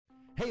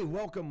Hey,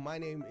 welcome. My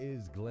name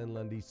is Glenn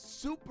Lundy.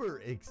 Super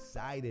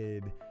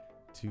excited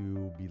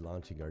to be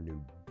launching our new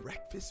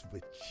Breakfast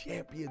with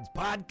Champions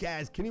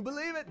podcast. Can you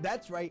believe it?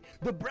 That's right.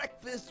 The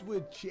Breakfast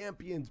with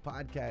Champions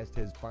podcast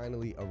has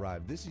finally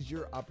arrived. This is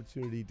your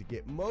opportunity to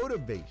get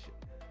motivation,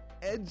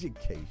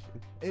 education,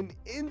 and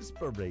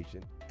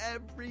inspiration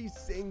every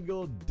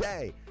single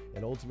day.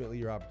 And ultimately,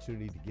 your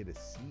opportunity to get a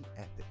seat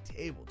at the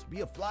table, to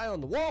be a fly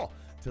on the wall,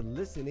 to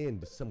listen in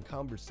to some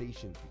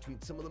conversations between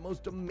some of the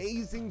most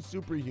amazing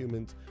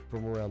superhumans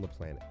from around the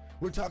planet.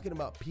 We're talking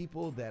about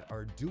people that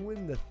are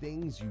doing the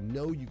things you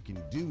know you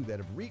can do, that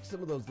have reached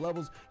some of those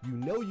levels you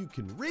know you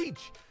can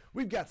reach.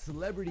 We've got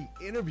celebrity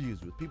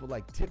interviews with people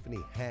like Tiffany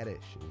Haddish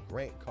and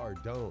Grant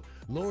Cardone,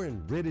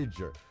 Lauren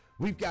Rittiger.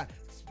 We've got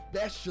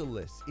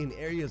specialists in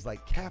areas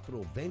like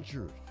capital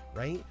ventures,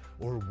 right?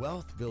 Or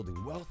wealth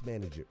building, wealth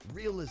management,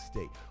 real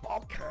estate,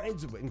 all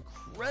kinds of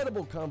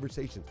incredible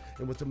conversations.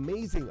 And what's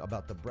amazing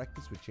about the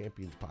Breakfast with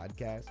Champions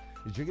podcast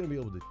is you're going to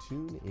be able to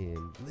tune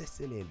in,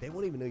 listen in. They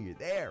won't even know you're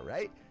there,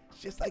 right? It's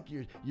just like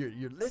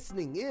you're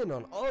listening in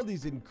on all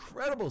these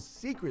incredible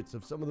secrets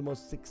of some of the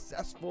most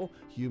successful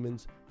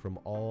humans from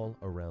all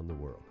around the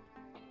world.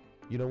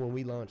 You know, when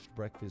we launched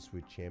Breakfast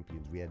with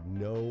Champions, we had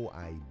no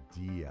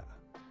idea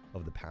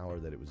of the power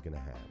that it was going to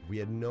have. We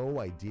had no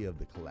idea of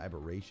the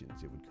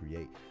collaborations it would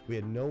create. We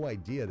had no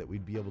idea that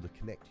we'd be able to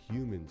connect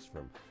humans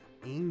from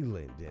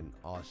England and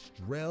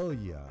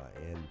Australia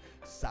and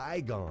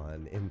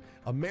Saigon and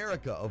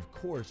America, of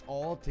course,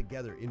 all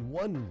together in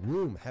one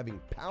room,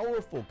 having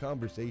powerful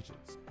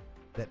conversations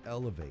that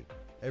elevate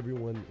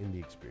everyone in the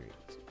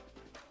experience.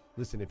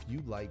 Listen, if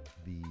you like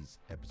these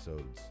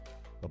episodes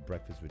of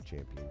Breakfast with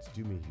Champions,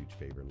 do me a huge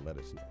favor and let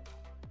us know.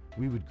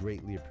 We would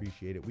greatly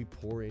appreciate it. We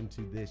pour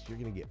into this. You're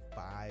going to get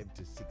 5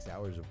 to 6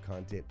 hours of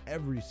content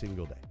every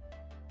single day,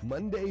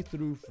 Monday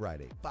through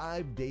Friday,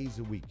 5 days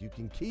a week. You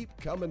can keep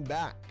coming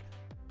back.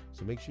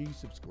 So make sure you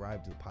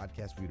subscribe to the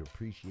podcast. We'd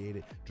appreciate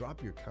it.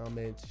 Drop your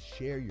comments,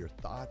 share your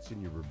thoughts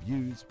and your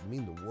reviews. It would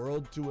mean the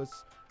world to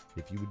us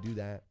if you would do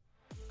that.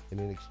 And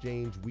in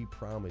exchange, we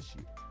promise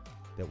you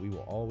that we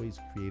will always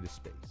create a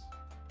space,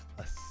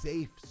 a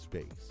safe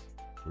space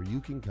where you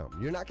can come.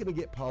 You're not going to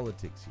get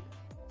politics here.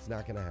 It's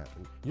not going to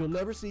happen. You'll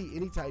never see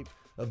any type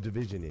of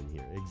division in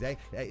here.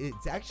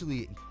 It's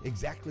actually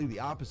exactly the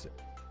opposite.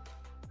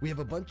 We have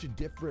a bunch of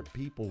different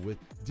people with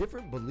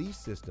different belief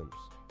systems,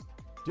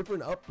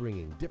 different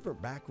upbringing, different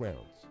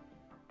backgrounds.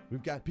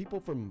 We've got people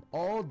from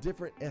all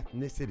different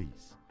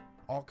ethnicities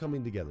all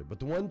coming together. But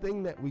the one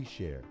thing that we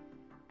share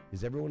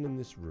is everyone in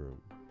this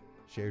room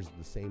shares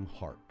the same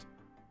heart.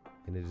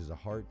 And it is a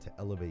heart to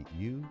elevate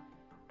you,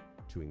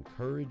 to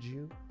encourage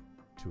you,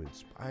 to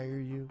inspire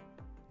you,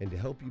 and to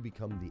help you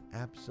become the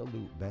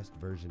absolute best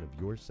version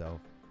of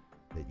yourself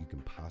that you can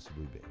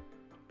possibly be.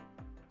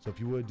 So if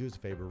you would, do us a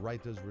favor,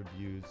 write those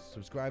reviews,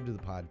 subscribe to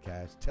the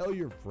podcast, tell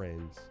your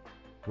friends.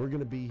 We're going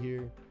to be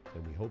here,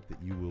 and we hope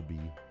that you will be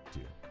too.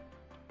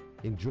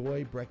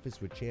 Enjoy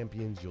Breakfast with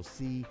Champions. You'll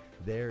see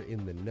there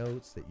in the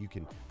notes that you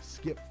can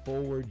skip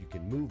forward, you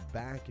can move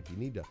back. If you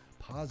need to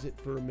pause it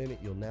for a minute,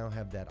 you'll now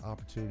have that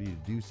opportunity to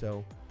do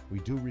so. We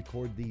do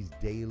record these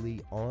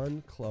daily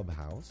on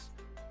Clubhouse.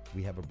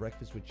 We have a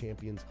Breakfast with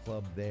Champions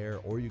club there,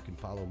 or you can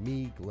follow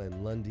me,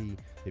 Glenn Lundy,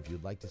 if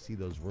you'd like to see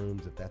those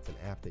rooms. If that's an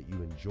app that you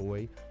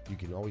enjoy, you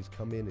can always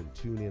come in and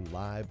tune in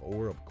live,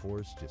 or of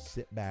course, just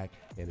sit back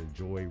and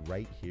enjoy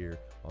right here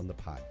on the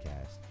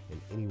podcast and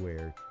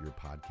anywhere your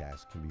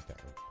podcast can be found.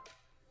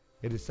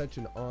 It is such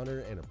an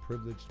honor and a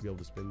privilege to be able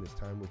to spend this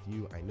time with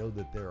you. I know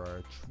that there are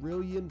a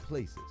trillion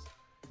places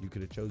you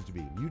could have chose to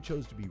be. You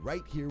chose to be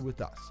right here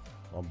with us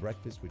on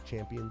Breakfast with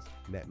Champions,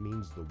 and that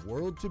means the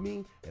world to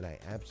me, and I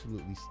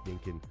absolutely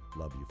stinking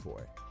love you for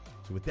it.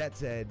 So with that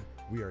said,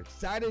 we are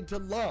excited to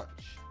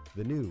launch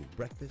the new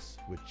Breakfast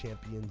with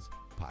Champions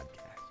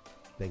podcast.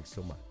 Thanks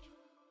so much.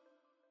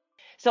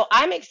 So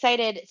I'm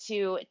excited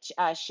to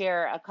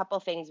share a couple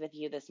things with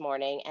you this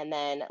morning and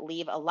then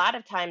leave a lot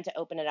of time to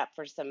open it up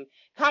for some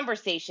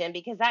conversation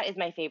because that is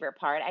my favorite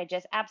part. I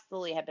just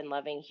absolutely have been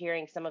loving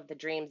hearing some of the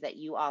dreams that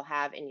you all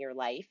have in your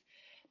life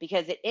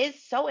because it is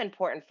so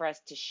important for us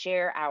to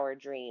share our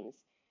dreams.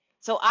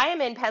 So I am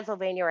in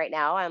Pennsylvania right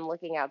now. I'm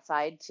looking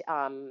outside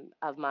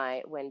of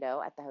my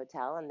window at the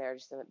hotel, and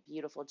there's some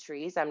beautiful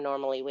trees. I'm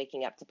normally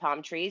waking up to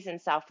palm trees in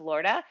South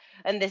Florida,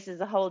 and this is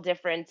a whole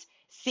different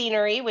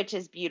scenery, which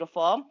is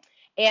beautiful.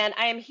 And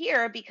I am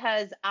here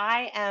because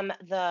I am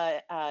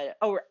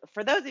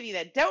for those of you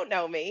that don't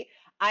know me,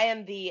 I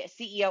am the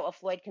CEO of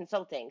Floyd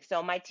Consulting.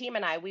 So my team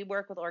and I, we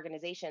work with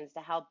organizations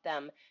to help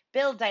them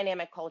build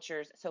dynamic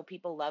cultures so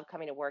people love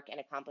coming to work and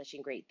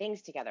accomplishing great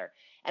things together.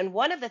 And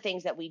one of the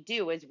things that we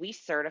do is we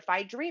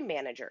certify dream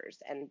managers.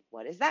 And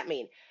what does that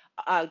mean?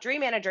 Dream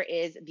Manager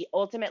is the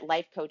ultimate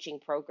life coaching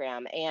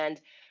program. And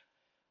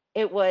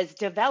it was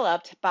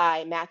developed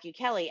by Matthew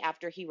Kelly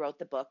after he wrote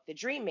the book, The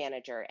Dream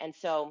Manager. And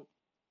so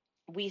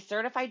we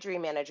certify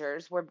dream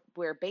managers.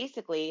 We're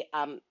basically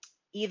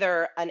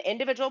either an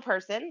individual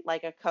person,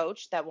 like a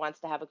coach that wants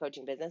to have a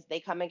coaching business, they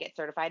come and get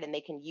certified and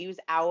they can use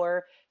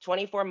our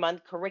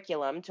 24-month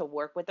curriculum to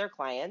work with their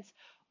clients.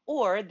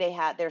 Or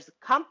there's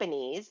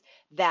companies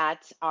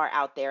that are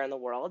out there in the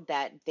world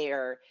that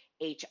their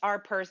HR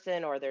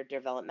person or their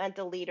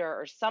developmental leader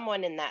or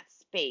someone in that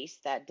space,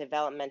 that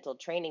developmental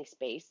training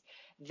space,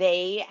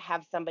 they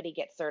have somebody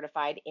get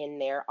certified in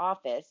their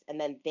office and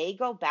then they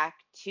go back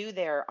to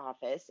their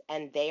office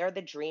and they are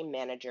the dream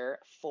manager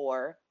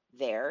for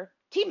their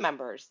team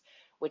members,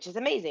 which is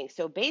amazing.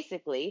 So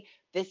basically,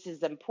 this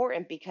is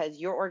important because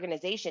your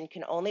organization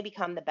can only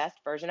become the best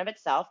version of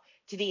itself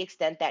to the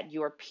extent that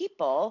your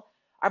people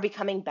are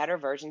becoming better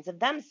versions of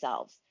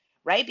themselves,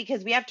 right?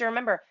 Because we have to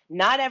remember,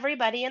 not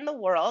everybody in the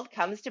world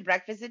comes to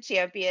Breakfast with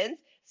Champions.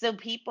 So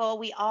people,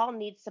 we all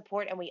need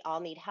support and we all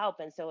need help.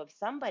 And so if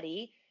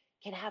somebody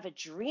can have a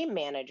dream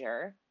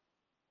manager,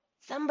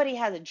 somebody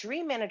has a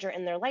dream manager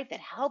in their life that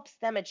helps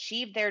them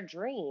achieve their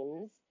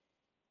dreams,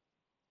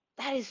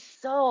 that is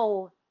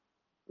so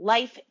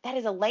that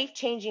is a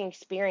life-changing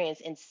experience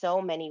in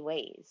so many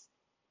ways.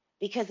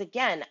 Because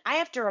again, I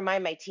have to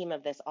remind my team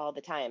of this all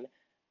the time.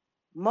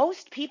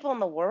 Most people in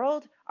the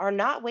world are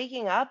not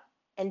waking up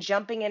and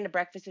jumping into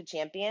Breakfast with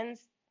Champions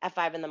at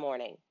 5 in the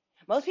morning.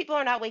 Most people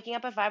are not waking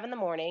up at 5 in the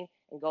morning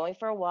and going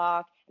for a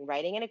walk and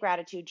writing in a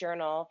gratitude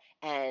journal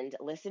and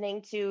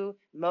listening to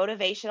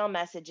motivational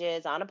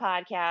messages on a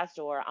podcast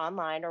or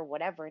online or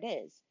whatever it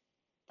is.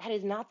 That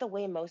is not the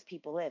way most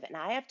people live. And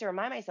I have to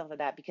remind myself of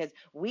that because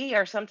we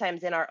are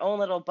sometimes in our own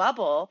little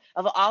bubble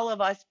of all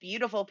of us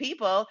beautiful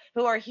people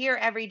who are here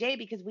every day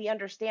because we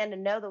understand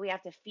and know that we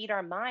have to feed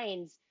our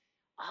minds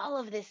all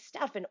of this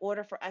stuff in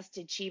order for us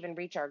to achieve and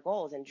reach our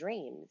goals and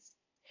dreams.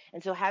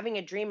 And so having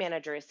a dream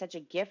manager is such a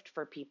gift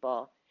for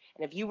people.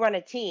 And if you run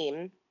a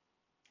team,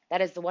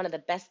 that is one of the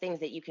best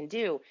things that you can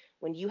do.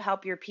 When you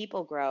help your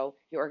people grow,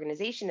 your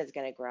organization is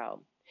going to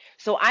grow.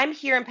 So I'm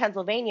here in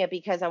Pennsylvania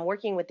because I'm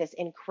working with this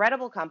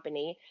incredible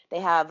company. They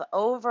have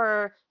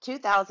over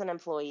 2,000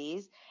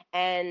 employees,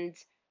 and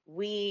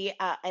they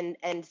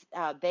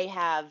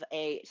have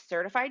a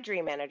certified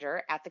dream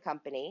manager at the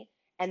company.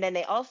 And then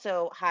they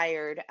also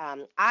hired,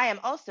 I am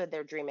also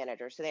their dream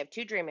manager. So they have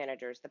two dream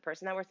managers, the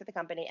person that works at the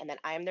company, and then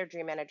I am their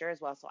dream manager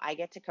as well. So I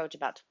get to coach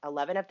about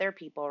 11 of their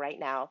people right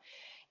now,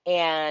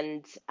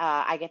 and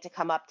I get to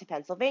come up to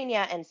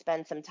Pennsylvania and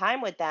spend some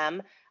time with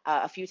them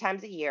a few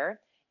times a year.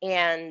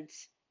 And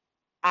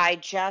I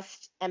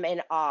just am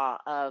in awe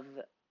of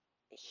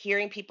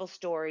hearing people's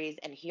stories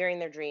and hearing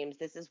their dreams.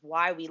 This is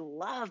why we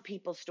love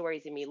people's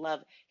stories and we love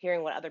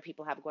hearing what other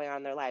people have going on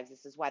in their lives.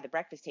 This is why the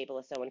breakfast table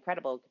is so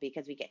incredible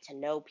because we get to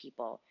know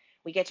people.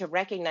 We get to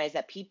recognize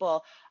that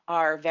people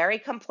are very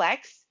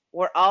complex.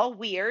 We're all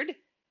weird,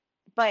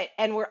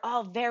 and we're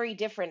all very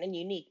different and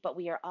unique, but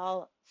we are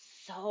all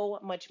so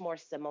much more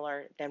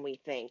similar than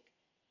we think.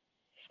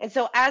 And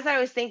so as I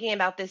was thinking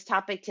about this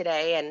topic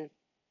today and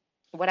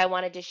what I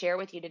wanted to share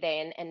with you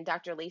today, and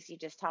Dr. Lacey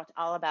just talked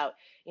all about,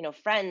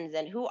 friends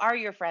and who are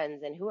your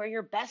friends and who are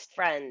your best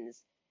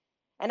friends.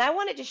 And I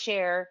wanted to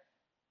share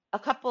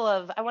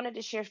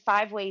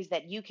 5 ways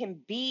that you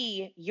can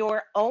be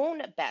your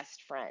own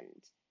best friend.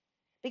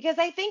 Because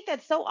I think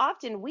that so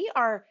often we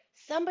are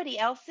somebody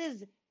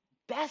else's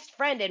best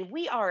friend and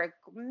we are an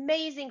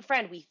amazing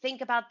friend. We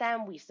think about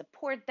them, we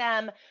support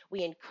them,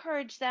 we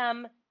encourage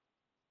them,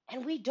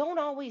 and we don't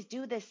always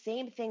do the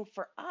same thing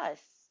for us.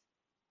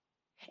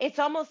 It's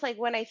almost like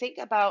when I think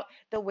about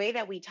the way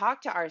that we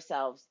talk to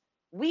ourselves,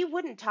 we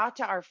wouldn't talk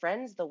to our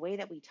friends the way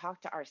that we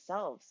talk to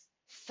ourselves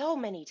so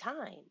many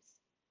times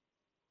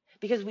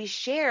because we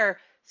share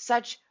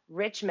such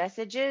rich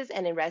messages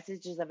and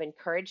messages of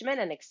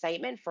encouragement and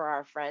excitement for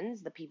our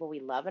friends, the people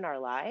we love in our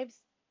lives,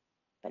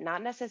 but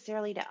not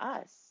necessarily to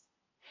us.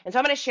 And so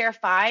I'm going to share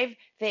 5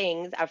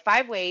 things, or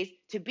 5 ways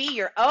to be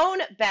your own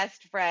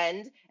best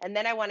friend. And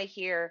then I want to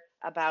hear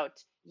about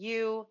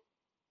you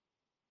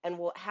and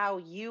how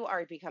you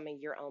are becoming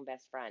your own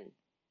best friend.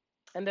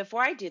 And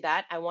before I do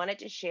that, I wanted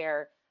to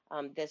share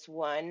this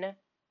one.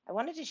 I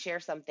wanted to share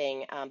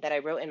something that I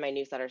wrote in my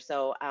newsletter.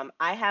 So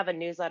I have a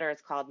newsletter.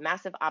 It's called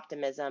Massive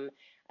Optimism.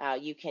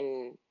 You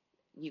can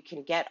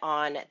get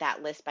on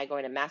that list by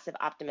going to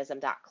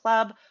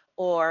massiveoptimism.club,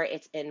 or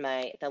it's in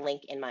the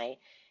link in my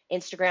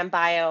Instagram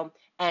bio.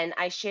 And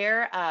I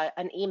share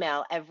an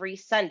email every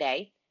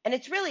Sunday, and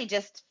it's really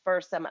just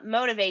for some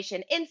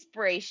motivation,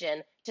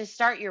 inspiration to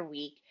start your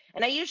week.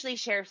 And I usually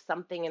share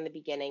something in the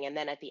beginning, and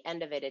then at the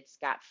end of it, it's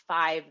got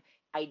 5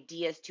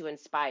 ideas to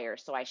inspire.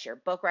 So I share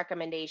book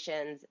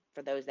recommendations.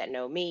 For those that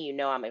know me,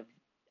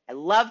 I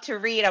love to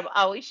read. I'm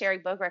always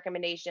sharing book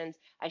recommendations.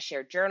 I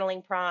share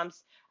journaling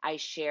prompts. I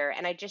share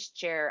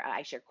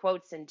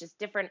quotes and just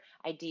different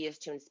ideas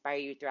to inspire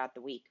you throughout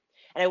the week.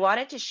 And I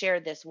wanted to share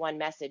this one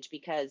message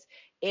because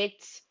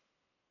it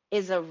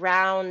is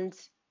around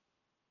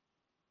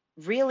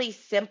really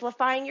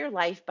simplifying your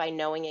life by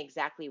knowing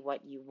exactly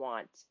what you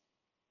want.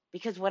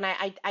 Because when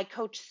I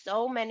coach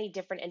so many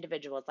different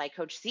individuals, I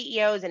coach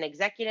CEOs and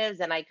executives,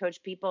 and I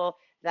coach people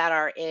that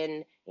are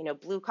in,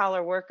 blue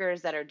collar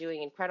workers that are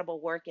doing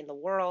incredible work in the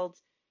world.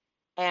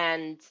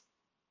 And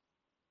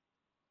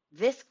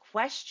this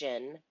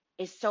question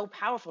is so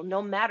powerful.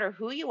 No matter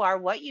who you are,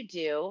 what you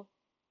do,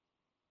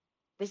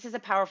 this is a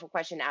powerful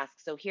question to ask.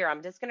 So here,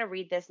 I'm just going to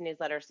read this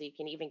newsletter so you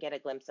can even get a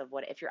glimpse of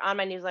what. If you're on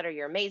my newsletter,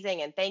 you're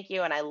amazing and thank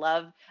you. And I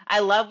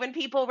love when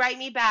people write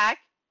me back.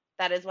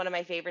 That is one of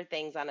my favorite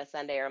things on a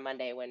Sunday or a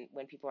Monday when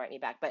people write me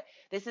back. But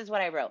this is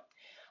what I wrote.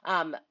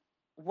 Um,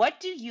 what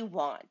do you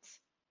want?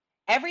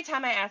 Every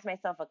time I ask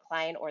myself a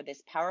client or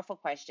this powerful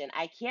question,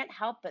 I can't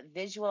help but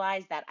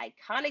visualize that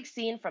iconic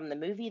scene from the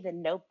movie The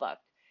Notebook.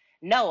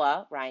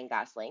 Noah, Ryan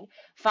Gosling,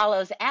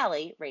 follows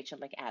Allie, Rachel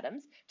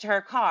McAdams, to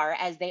her car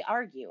as they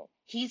argue.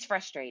 He's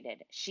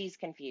frustrated. She's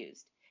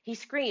confused. He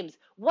screams,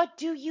 "What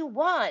do you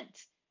want?"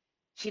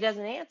 She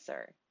doesn't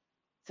answer.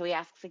 So he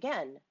asks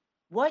again,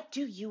 "What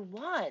do you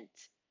want?"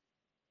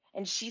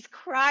 And she's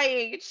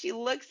crying. And she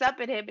looks up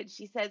at him and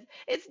she says,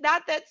 "It's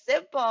not that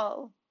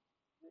simple."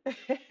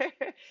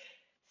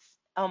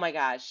 Oh my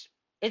gosh.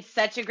 It's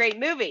such a great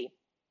movie.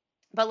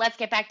 But let's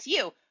get back to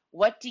you.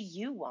 What do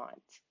you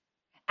want?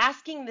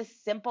 Asking this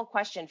simple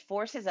question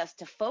forces us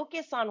to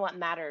focus on what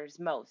matters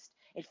most.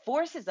 It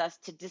forces us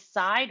to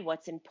decide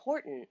what's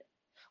important.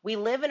 We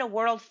live in a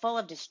world full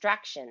of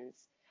distractions,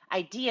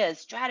 ideas,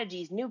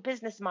 strategies, new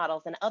business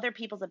models, and other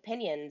people's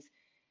opinions,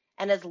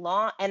 and as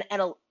long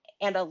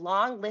and a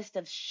long list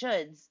of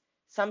shoulds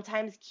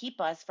sometimes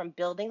keep us from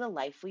building the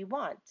life we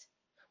want.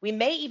 We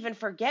may even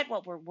forget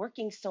what we're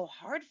working so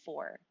hard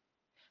for.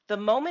 The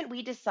moment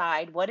we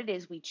decide what it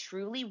is we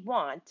truly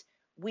want,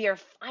 we are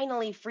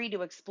finally free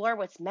to explore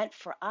what's meant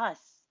for us.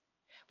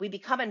 We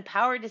become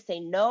empowered to say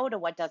no to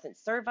what doesn't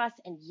serve us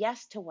and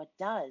yes to what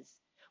does.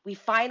 We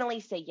finally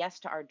say yes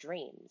to our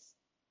dreams.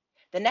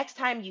 The next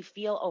time you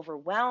feel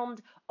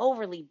overwhelmed,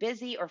 overly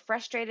busy, or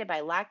frustrated by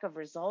lack of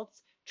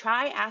results,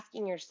 try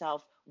asking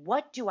yourself,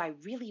 what do I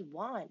really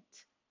want?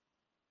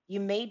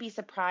 You may be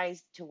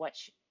surprised to what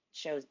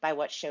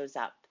shows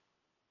up.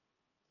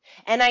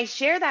 And I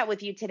share that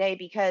with you today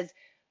because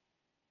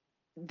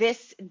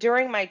this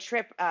during my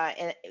trip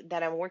that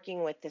I'm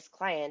working with this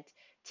client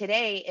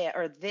today,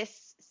 or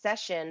this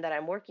session that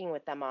I'm working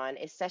with them on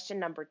is session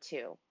number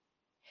 2.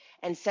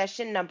 And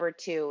session number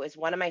 2 is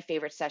one of my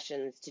favorite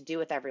sessions to do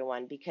with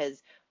everyone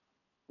because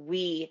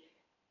we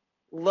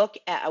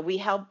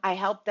I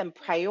help them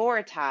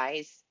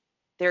prioritize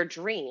their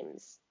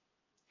dreams.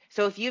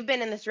 So if you've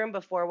been in this room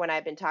before when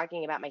I've been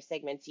talking about my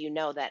segments, you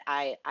know that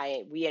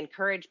we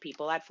encourage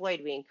people at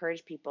Floyd, we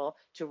encourage people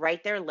to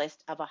write their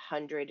list of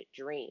 100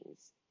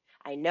 dreams.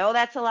 I know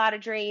that's a lot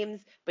of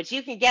dreams, but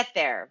you can get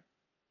there.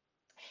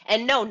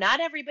 And no, not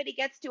everybody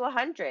gets to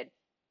 100,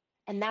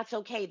 and that's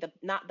okay.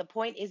 The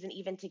point isn't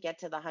even to get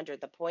to the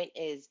 100. The point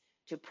is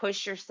to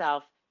push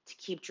yourself to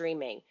keep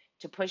dreaming,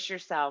 to push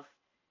yourself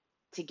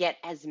to get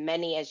as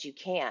many as you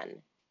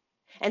can.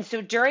 And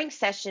so during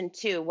session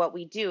 2, what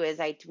we do is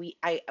I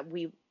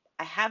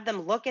have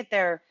them look at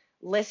their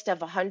list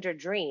of 100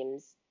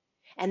 dreams,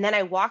 and then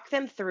I walk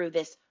them through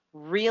this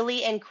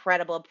really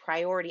incredible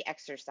priority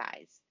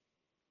exercise.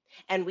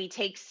 And we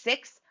take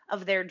 6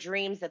 of their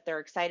dreams that they're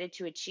excited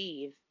to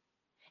achieve,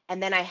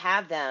 and then I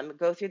have them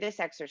go through this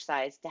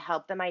exercise to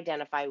help them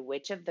identify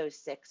which of those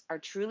 6 are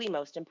truly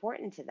most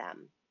important to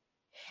them.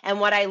 And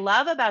what I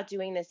love about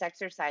doing this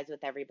exercise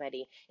with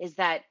everybody is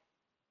that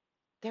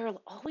they're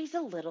always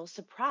a little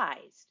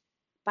surprised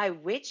by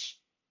which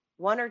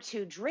 1 or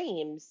 2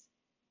 dreams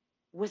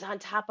was on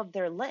top of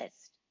their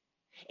list.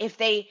 If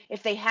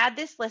they had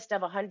this list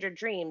of 100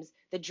 dreams,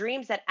 the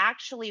dreams that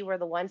actually were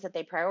the ones that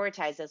they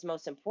prioritized as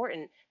most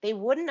important, they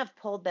wouldn't have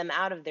pulled them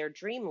out of their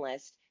dream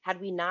list had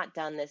we not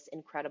done this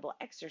incredible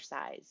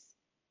exercise.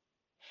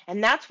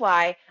 And that's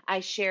why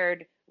I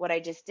shared what I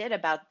just did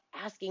about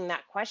asking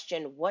that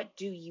question, what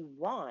do you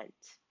want?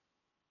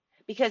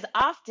 Because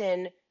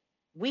often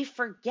we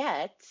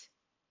forget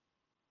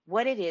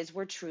what it is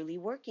we're truly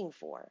working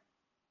for.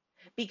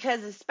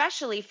 Because,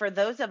 especially for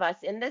those of us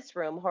in this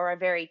room who are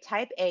very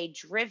type A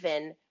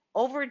driven,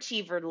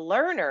 overachiever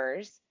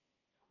learners,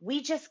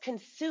 we just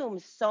consume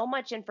so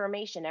much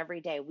information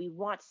every day. We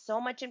want so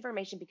much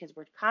information because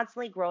we're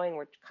constantly growing,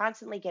 we're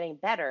constantly getting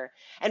better.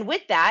 And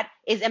with that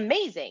is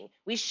amazing.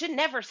 We should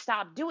never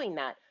stop doing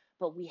that,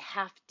 but we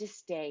have to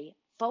stay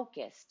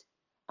focused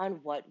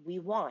on what we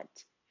want.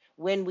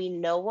 When we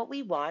know what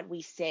we want,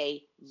 we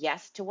say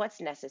yes to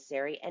what's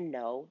necessary and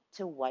no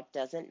to what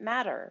doesn't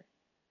matter.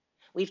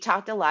 We've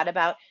talked a lot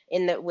about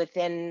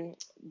within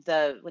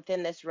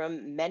this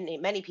room,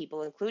 many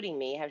people, including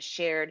me, have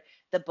shared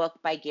the book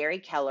by Gary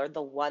Keller,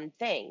 The One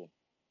Thing.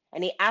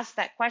 And he asked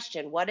that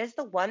question, what is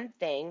the one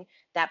thing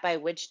that by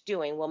which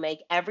doing will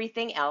make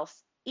everything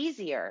else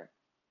easier?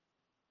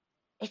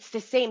 It's the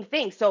same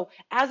thing. So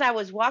as I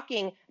was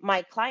walking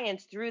my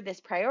clients through this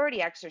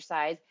priority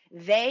exercise,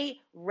 they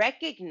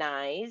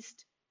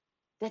recognized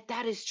that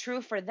that is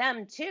true for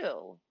them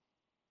too.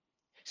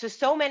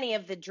 So many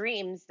of the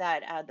dreams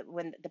that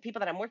when the people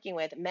that I'm working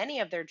with, many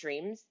of their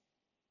dreams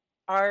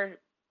are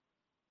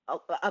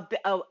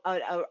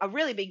a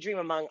really big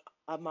dream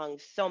among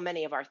so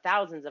many of our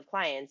thousands of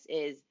clients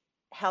is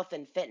health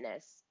and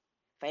fitness,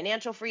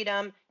 financial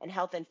freedom, and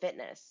health and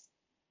fitness.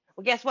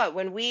 Well, guess what?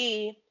 When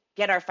we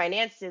get our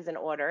finances in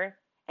order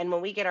and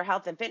when we get our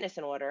health and fitness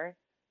in order,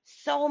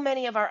 so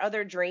many of our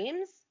other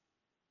dreams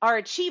are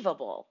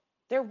achievable.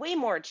 They're way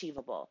more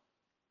achievable.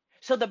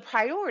 So the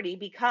priority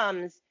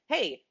becomes,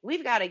 hey,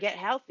 we've got to get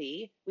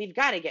healthy, we've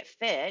got to get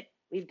fit,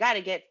 we've got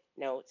to get,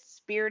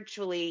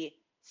 spiritually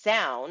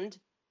sound,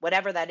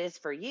 whatever that is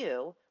for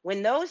you.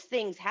 When those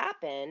things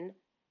happen,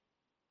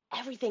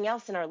 everything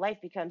else in our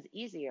life becomes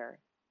easier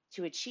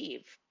to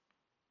achieve.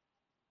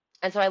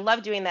 And so I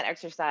love doing that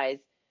exercise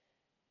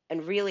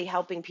and really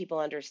helping people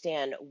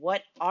understand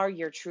what are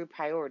your true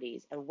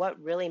priorities and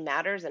what really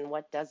matters and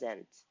what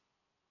doesn't.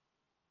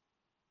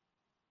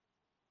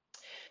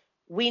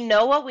 We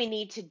know what we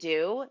need to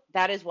do.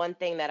 That is one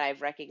thing that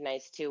I've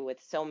recognized too with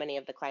so many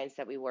of the clients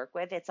that we work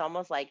with. It's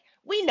almost like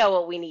we know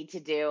what we need to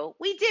do.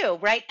 We do,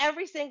 right?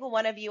 Every single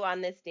one of you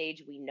on this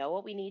stage, we know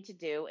what we need to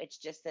do. It's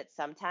just that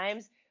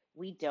sometimes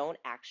we don't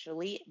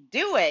actually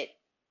do it.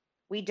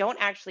 We don't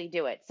actually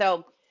do it.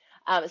 So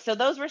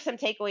those were some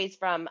takeaways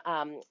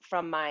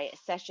from my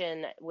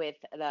session with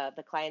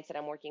the clients that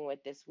I'm working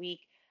with this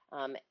week.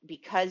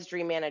 Because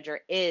Dream Manager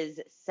is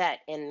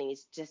set in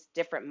these just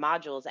different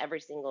modules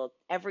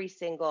every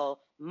single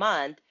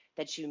month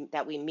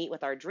that we meet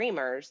with our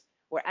dreamers,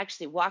 we're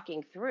actually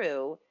walking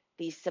through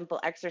these simple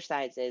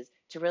exercises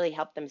to really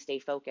help them stay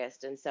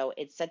focused. And so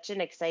it's such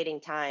an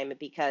exciting time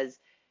because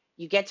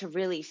you get to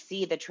really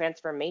see the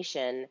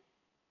transformation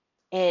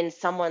in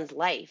someone's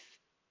life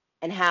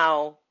and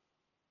how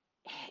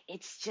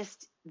it's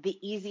just the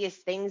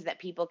easiest things that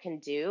people can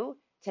do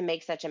to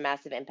make such a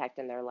massive impact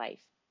in their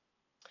life.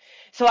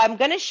 So I'm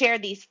going to share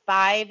these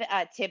 5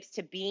 tips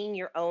to being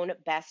your own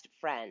best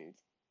friend,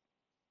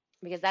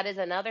 because that is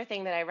another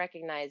thing that I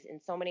recognize in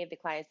so many of the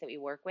clients that we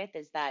work with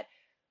is that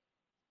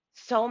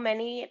so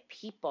many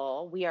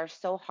people, we are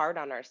so hard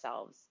on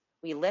ourselves.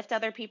 We lift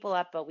other people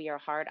up, but we are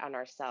hard on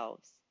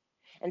ourselves.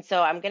 And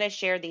so I'm going to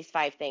share these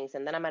 5 things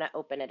and then I'm going to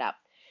open it up.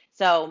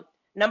 So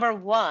number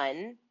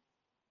one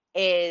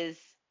is,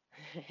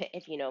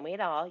 if you know me at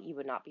all, you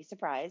would not be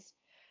surprised.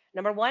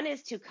 Number one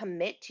is to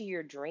commit to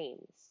your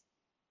dreams.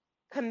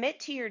 Commit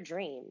to your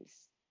dreams.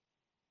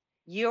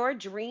 Your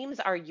dreams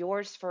are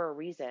yours for a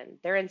reason.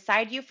 They're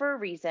inside you for a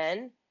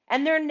reason,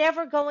 and they're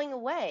never going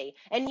away.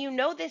 And you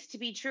know this to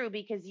be true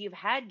because you've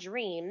had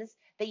dreams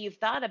that you've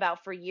thought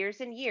about for years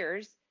and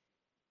years,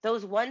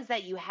 those ones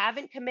that you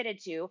haven't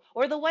committed to,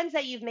 or the ones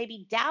that you've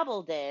maybe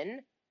dabbled in,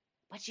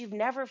 but you've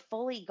never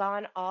fully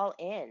gone all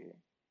in.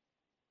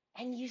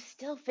 And you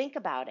still think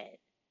about it.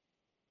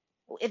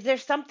 If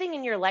there's something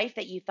in your life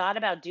that you thought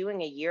about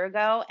doing a year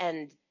ago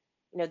and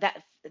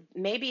that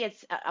maybe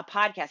it's a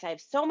podcast. I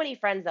have so many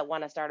friends that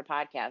want to start a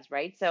podcast,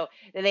 right? So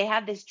they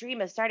have this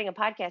dream of starting a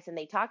podcast and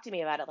they talked to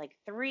me about it like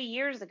 3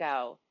 years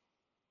ago.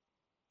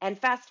 And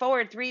fast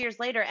forward 3 years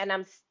later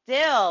and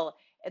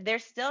they're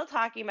still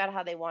talking about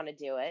how they want to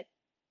do it.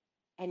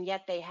 And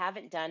yet they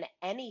haven't done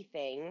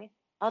anything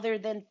other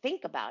than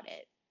think about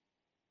it.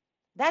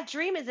 That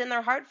dream is in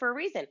their heart for a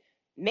reason.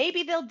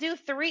 Maybe they'll do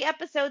 3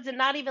 episodes and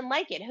not even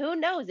like it. Who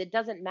knows? It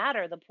doesn't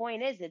matter. The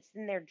point is it's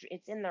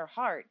in their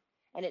heart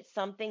and it's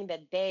something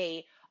that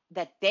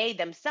they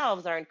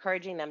themselves are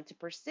encouraging them to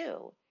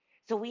pursue.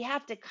 So we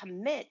have to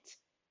commit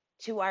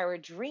to our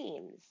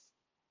dreams.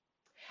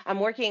 I'm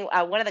working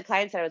one of the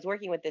clients that I was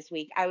working with this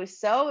week. I was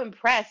so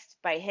impressed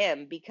by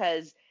him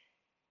because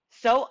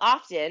so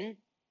often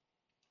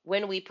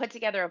when we put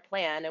together a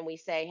plan and we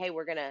say, hey,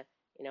 we're going to,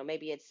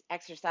 maybe it's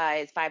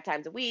exercise 5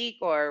 times a week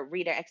or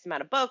read X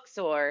amount of books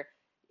or,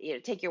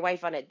 take your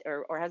wife on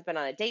or husband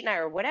on a date night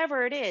or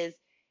whatever it is,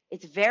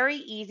 it's very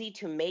easy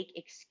to make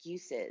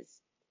excuses.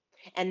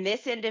 And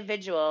this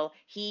individual,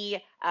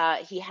 he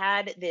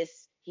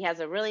has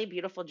a really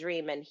beautiful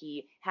dream and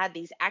he had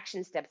these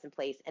action steps in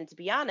place. And to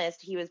be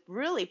honest, he was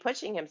really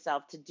pushing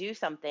himself to do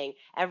something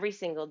every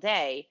single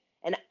day.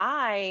 And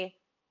I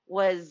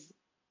was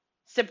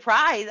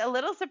a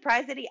little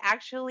surprised that he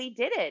actually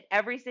did it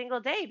every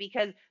single day,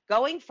 because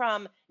going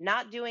from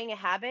not doing a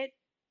habit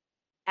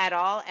at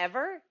all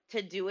ever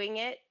to doing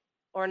it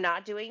or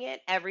not doing it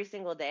every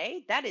single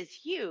day, that is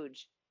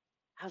huge.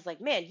 I was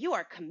like, man, you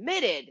are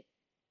committed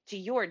to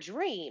your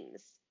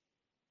dreams.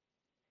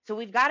 So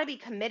we've got to be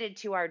committed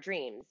to our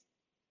dreams.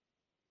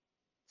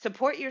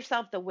 Support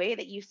yourself the way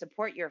that you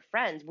support your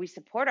friends. We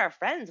support our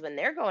friends when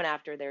they're going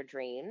after their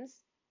dreams,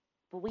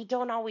 but we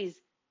don't always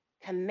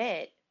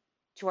commit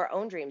to our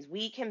own dreams.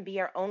 We can be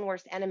our own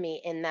worst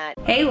enemy in that.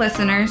 Hey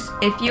listeners,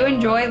 if you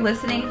enjoy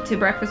listening to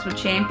Breakfast with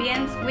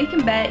Champions, we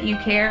can bet you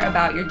care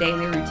about your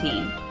daily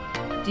routine.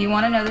 Do you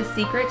want to know the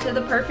secret to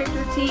the perfect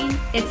routine?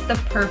 It's the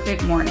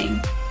perfect morning.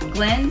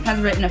 Glenn has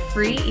written a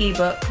free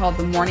ebook called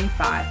The Morning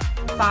 5,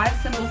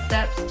 5 simple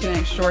steps to an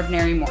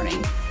extraordinary morning.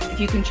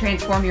 If you can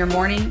transform your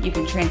morning, you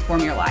can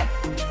transform your life.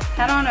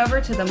 Head on over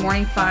to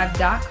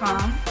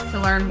themorning5.com to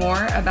learn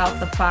more about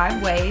the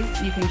 5 ways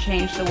you can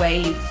change the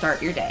way you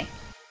start your day.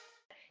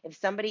 If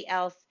somebody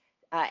else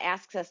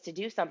asks us to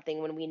do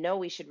something when we know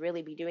we should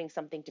really be doing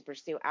something to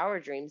pursue our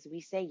dreams,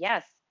 we say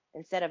yes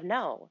instead of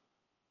no.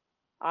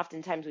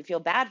 Oftentimes we feel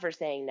bad for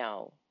saying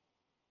no.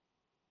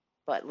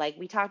 But like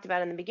we talked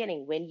about in the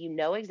beginning, when you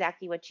know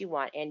exactly what you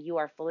want and you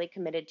are fully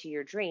committed to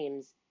your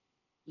dreams,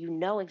 you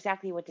know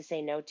exactly what to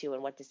say no to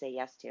and what to say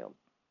yes to.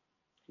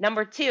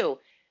 Number two,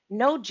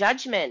 no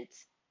judgment.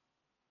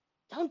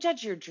 Don't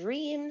judge your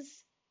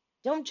dreams.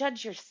 Don't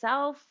judge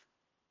yourself.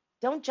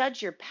 Don't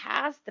judge your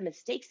past, the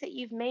mistakes that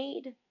you've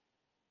made.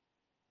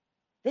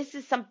 This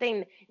is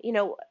something,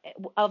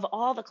 of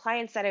all the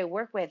clients that I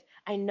work with,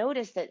 I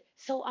notice that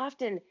so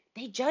often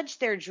they judge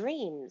their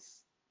dreams.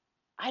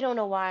 I don't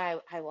know why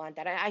I want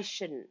that. I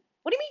shouldn't.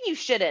 What do you mean you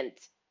shouldn't?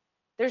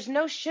 There's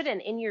no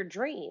shouldn't in your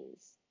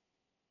dreams.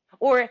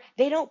 Or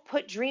they don't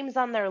put dreams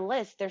on their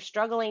list. They're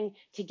struggling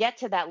to get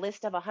to that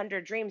list of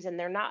 100 dreams and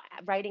they're not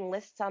writing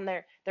lists on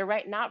they're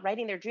not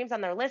writing their dreams on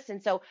their list.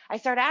 And so I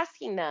start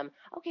asking them,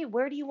 okay,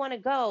 where do you want to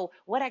go?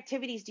 What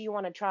activities do you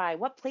want to try?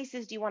 What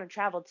places do you want to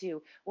travel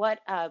to? What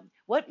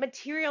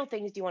material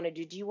things do you want to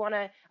do? Do you want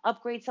to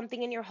upgrade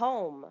something in your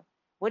home?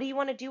 What do you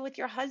want to do with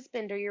your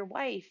husband or your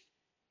wife?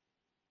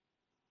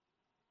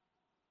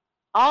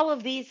 All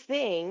of these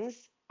things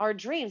are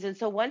dreams. And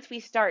so once we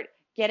start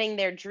getting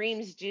their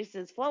dreams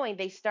juices flowing,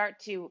 they start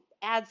to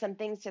add some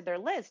things to their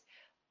list.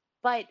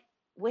 But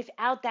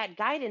without that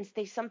guidance,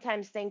 they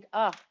sometimes think,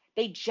 oh,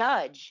 they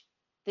judge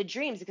the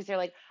dreams because they're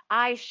like,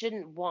 I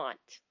shouldn't want.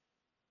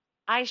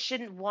 I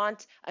shouldn't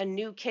want a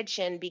new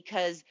kitchen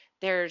because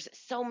there's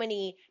so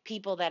many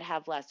people that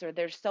have less, or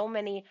there's so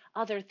many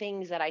other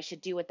things that I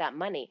should do with that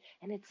money.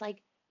 And it's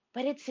like,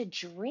 but it's a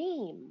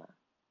dream.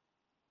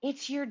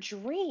 It's your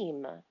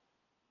dream.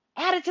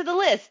 Add it to the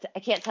list.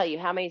 I can't tell you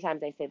how many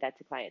times I say that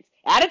to clients.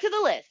 Add it to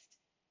the list.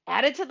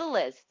 Add it to the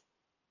list.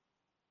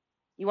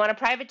 You want a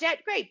private jet?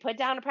 Great. Put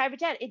down a private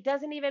jet. It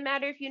doesn't even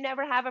matter if you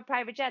never have a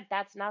private jet.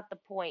 That's not the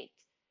point.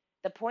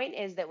 The point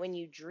is that when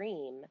you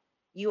dream,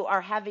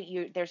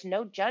 there's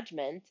no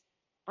judgment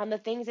on the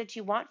things that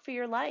you want for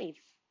your life.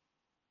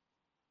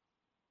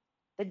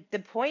 The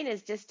point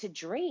is just to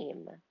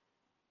dream,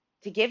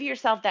 to give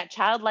yourself that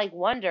childlike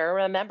wonder.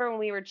 Remember when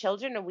we were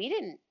children and we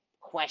didn't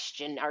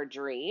question our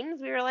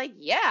dreams? We were like,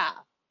 yeah,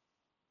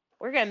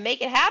 we're going to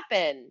make it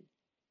happen.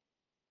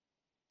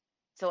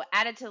 So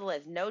add it to the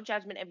list. No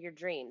judgment of your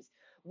dreams.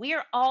 We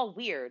are all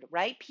weird,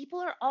 right? People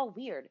are all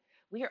weird.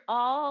 We are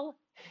all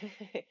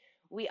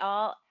we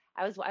all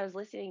I was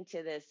listening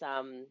to this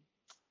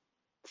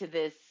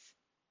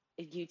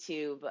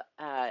YouTube.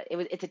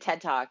 It's a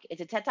TED Talk. It's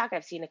a TED Talk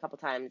I've seen a couple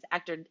times.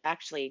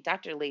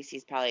 Dr.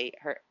 Lacey's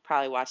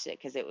probably watched it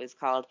because it was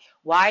called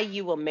 "Why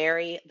You Will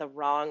Marry the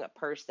Wrong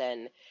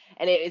Person,"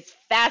 and it is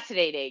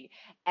fascinating.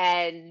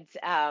 And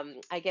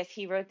I guess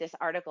he wrote this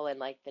article in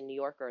like the New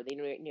Yorker, the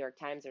New York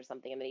Times or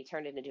something, and then he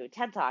turned it into a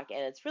TED Talk,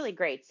 and it's really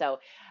great. So,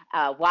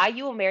 why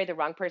you will marry the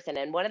wrong person?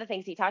 And one of the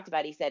things he talked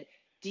about, he said,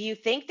 "Do you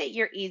think that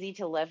you're easy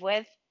to live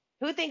with?"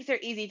 Who thinks they're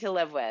easy to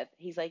live with?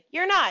 He's like,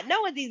 you're not. No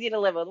one's easy to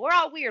live with. We're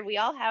all weird. We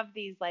all have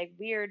these like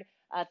weird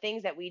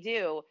things that we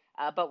do,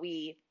 but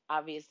we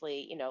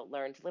obviously,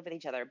 learn to live with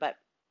each other. But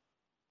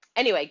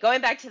anyway,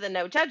 going back to the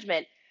no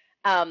judgment,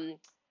 um,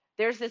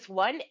 there's this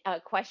one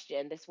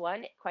question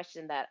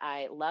that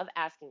I love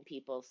asking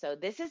people. So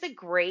this is a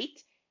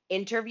great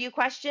interview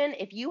question.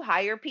 If you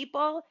hire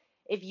people,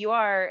 if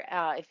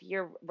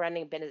you're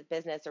running a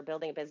business or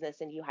building a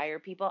business and you hire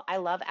people, I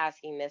love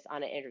asking this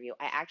on an interview.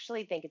 I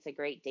actually think it's a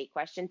great date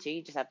question too.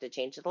 You just have to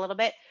change it a little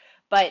bit,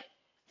 but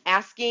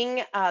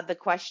asking the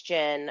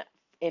question,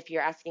 if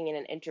you're asking in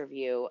an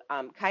interview,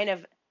 kind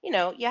of,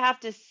 you have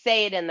to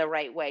say it in the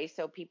right way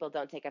so people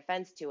don't take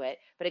offense to it.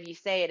 But if you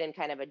say it in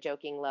kind of a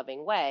joking,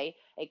 loving way,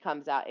 it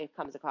comes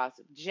across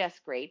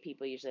just great.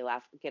 People usually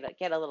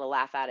get a little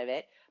laugh out of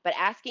it. But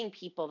asking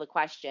people the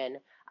question,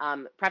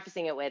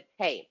 prefacing it with,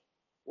 hey,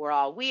 we're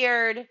all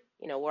weird,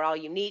 we're all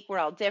unique, we're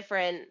all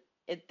different.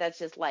 That's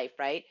just life,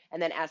 right?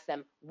 And then ask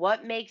them,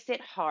 what makes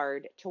it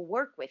hard to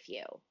work with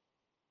you?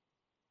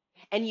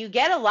 And you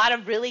get a lot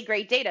of really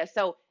great data.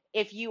 So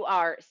if you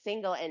are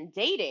single and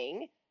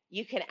dating,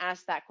 you can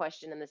ask that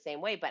question in the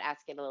same way, but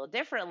ask it a little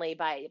differently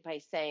by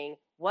saying,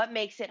 what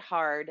makes it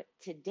hard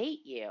to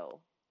date you?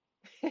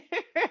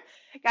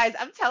 Guys,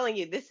 I'm telling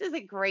you, this is a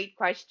great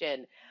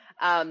question.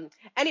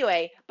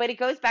 Anyway, but it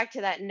goes back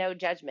to that no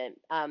judgment,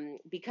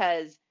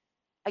 because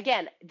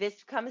again, this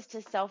comes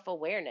to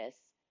self-awareness.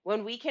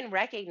 When we can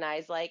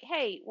recognize, like,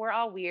 hey, we're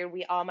all weird.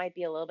 We all might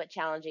be a little bit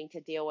challenging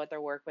to deal with or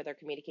work with or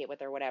communicate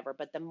with or whatever.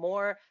 But the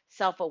more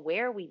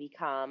self-aware we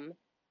become,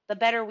 the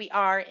better we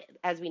are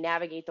as we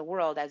navigate the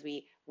world, as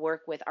we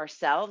work with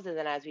ourselves, and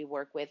then as we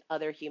work with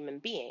other human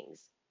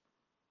beings.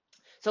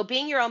 So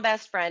being your own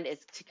best friend is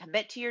to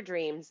commit to your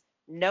dreams,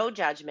 no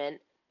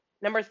judgment.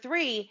 Number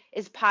three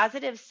is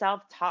positive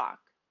self-talk.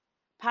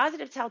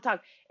 Positive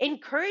self-talk.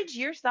 Encourage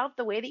yourself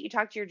the way that you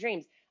talk to your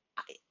dreams.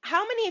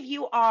 How many of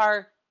you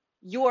are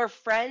your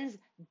friends'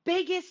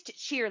 biggest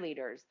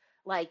cheerleaders?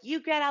 Like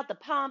you get out the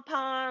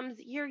pom-poms,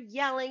 you're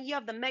yelling, you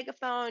have the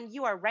megaphone,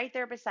 you are right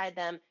there beside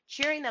them,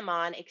 cheering them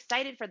on,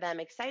 excited for them,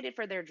 excited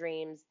for their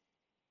dreams.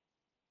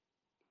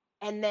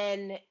 And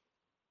then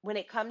when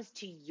it comes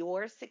to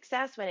your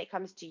success, when it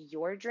comes to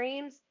your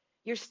dreams,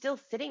 you're still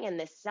sitting in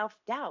this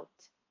self-doubt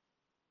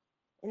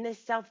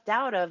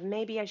of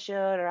maybe I should,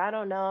 or I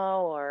don't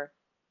know, or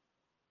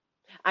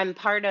I'm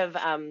part of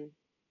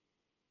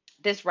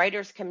this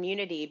writers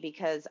community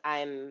because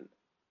I'm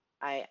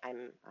a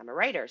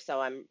writer. So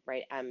I'm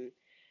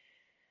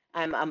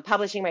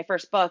publishing my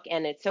first book,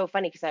 and it's so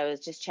funny because I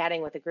was just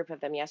chatting with a group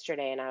of them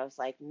yesterday, and I was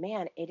like,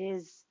 man, it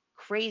is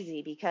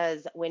crazy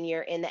because when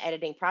you're in the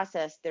editing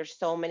process, there's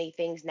so many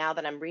things now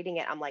that I'm reading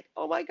it. I'm like,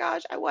 oh my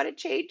gosh, I want to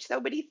change so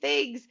many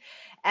things,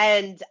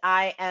 and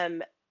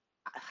I'm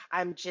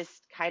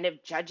just kind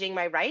of judging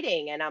my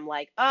writing, and I'm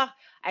like, oh,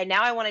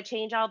 I want to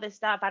change all this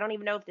stuff. I don't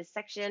even know if this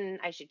section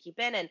I should keep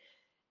in,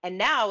 and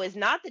now is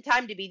not the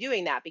time to be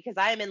doing that because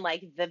I am in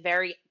like the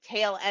very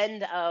tail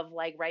end of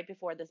like right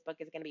before this book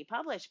is going to be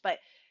published. But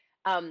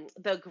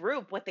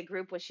what the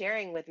group was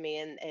sharing with me,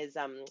 and is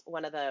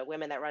one of the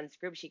women that runs the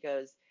group, she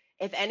goes,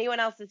 if anyone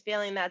else is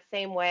feeling that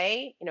same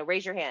way,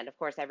 raise your hand. Of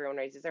course, everyone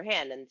raises their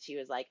hand. And she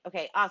was like,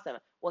 okay, awesome.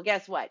 Well,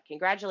 guess what?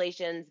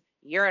 Congratulations,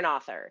 you're an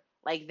author.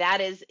 Like that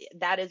is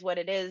what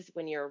it is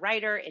when you're a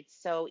writer. It's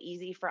so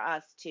easy for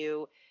us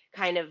to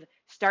kind of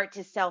start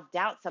to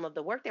self-doubt some of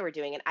the work that we're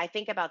doing. And I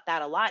think about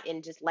that a lot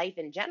in just life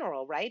in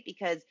general, right?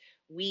 Because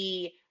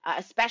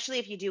especially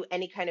if you do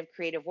any kind of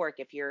creative work,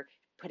 if you're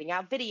putting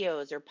out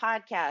videos or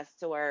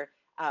podcasts or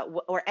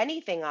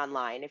anything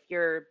online, if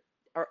you're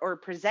or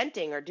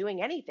presenting or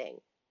doing anything,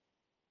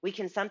 we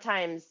can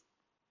sometimes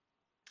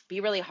be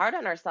really hard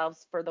on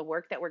ourselves for the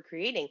work that we're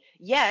creating.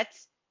 Yet,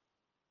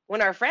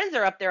 when our friends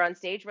are up there on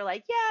stage, we're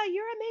like, "Yeah,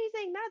 you're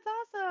amazing. That's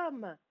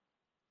awesome."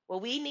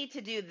 Well, we need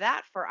to do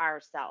that for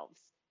ourselves.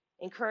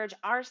 Encourage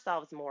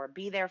ourselves more.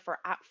 Be there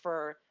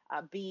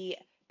be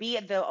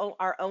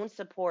our own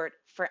support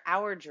for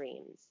our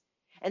dreams.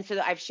 And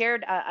so I've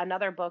shared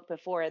another book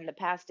before in the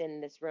past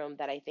in this room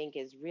that I think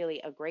is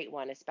really a great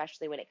one,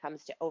 especially when it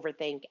comes to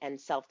overthink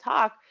and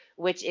self-talk,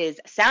 which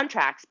is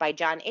Soundtracks by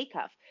John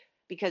Acuff.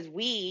 Because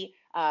we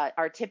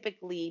are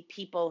typically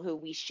people who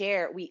we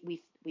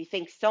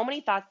think so many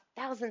thoughts,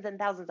 thousands and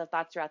thousands of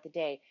thoughts throughout the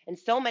day, and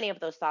so many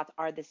of those thoughts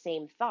are the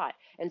same thought.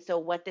 And so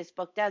what this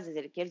book does is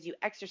it gives you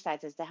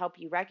exercises to help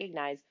you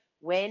recognize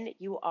when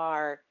you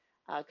are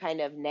kind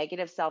of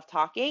negative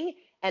self-talking,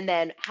 and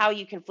then how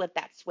you can flip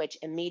that switch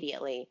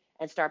immediately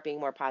and start being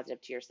more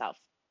positive to yourself.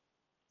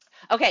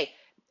 Okay,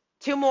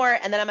 two more,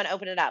 and then I'm going to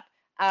open it up.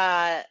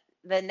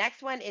 The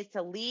next one is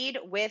to lead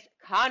with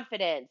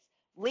confidence.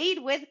 Lead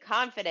with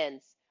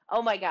confidence.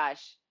 Oh my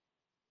gosh.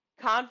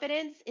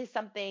 Confidence is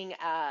something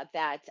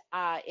that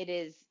it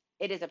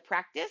is a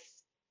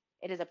practice.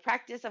 It is a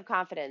practice of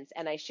confidence,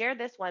 and I share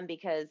this one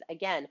because,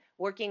 again,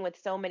 working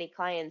with so many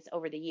clients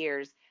over the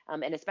years,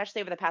 and especially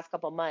over the past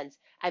couple months,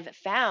 I've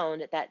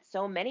found that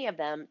so many of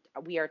them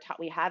we are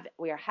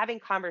having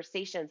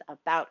conversations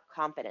about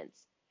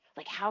confidence.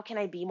 Like, how can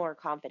I be more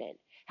confident?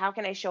 How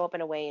can I show up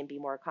in a way and be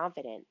more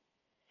confident?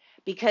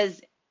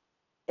 Because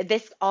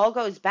this all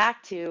goes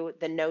back to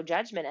the no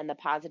judgment and the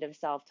positive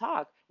self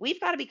talk.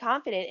 We've got to be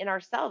confident in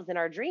ourselves and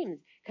our dreams,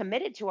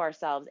 committed to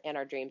ourselves and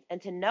our dreams,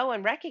 and to know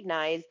and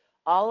recognize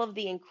all of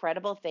the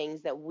incredible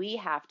things that we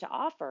have to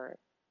offer.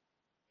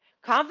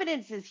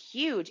 Confidence is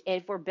huge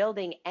if we're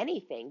building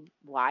anything.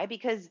 Why?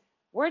 Because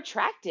we're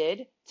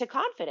attracted to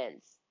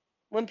confidence.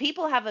 When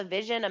people have a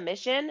vision, a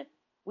mission,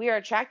 we are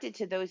attracted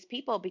to those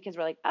people because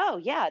we're like, oh,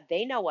 yeah,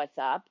 they know what's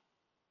up.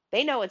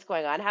 They know what's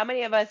going on. How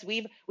many of us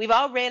we've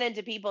all ran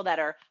into people that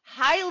are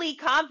highly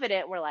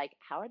confident. We're like,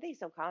 how are they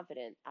so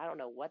confident? I don't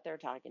know what they're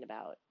talking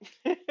about.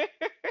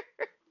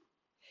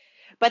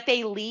 But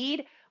they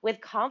lead with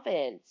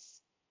confidence.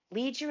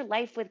 Lead your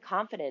life with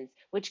confidence,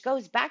 which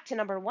goes back to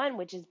number one,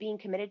 which is being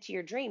committed to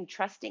your dream.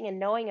 Trusting and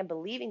knowing and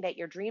believing that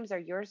your dreams are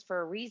yours for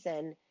a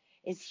reason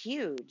is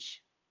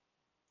huge.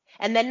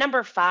 And then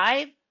number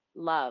five,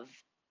 love.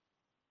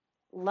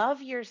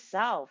 Love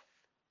yourself.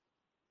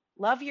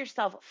 Love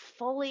yourself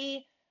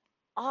fully,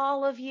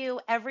 all of you,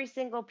 every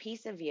single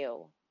piece of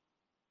you.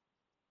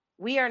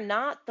 We are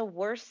not the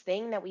worst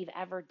thing that we've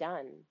ever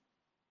done.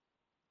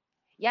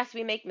 Yes,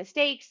 we make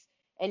mistakes,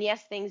 and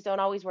yes, things don't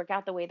always work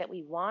out the way that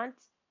we want,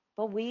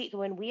 but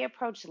when we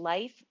approach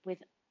life with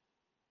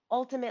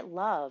ultimate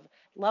love,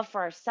 love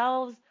for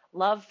ourselves,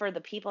 love for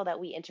the people that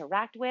we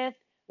interact with,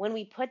 when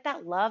we put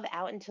that love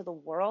out into the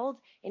world,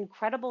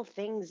 incredible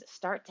things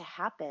start to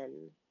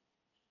happen.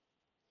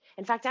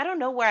 In fact, I don't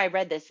know where I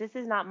read this. This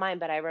is not mine,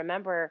 but I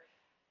remember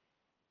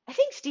I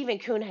think Stephen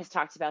Kuhn has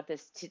talked about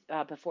this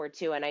before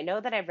too, and I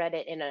know that I've read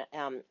it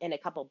in a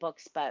couple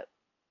books. But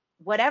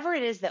whatever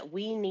it is that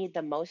we need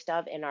the most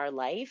of in our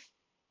life,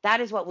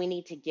 that is what we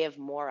need to give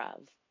more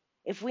of.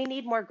 If we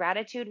need more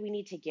gratitude, we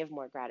need to give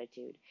more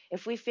gratitude.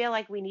 If we feel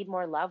like we need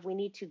more love, we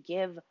need to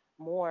give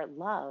more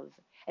love.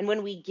 And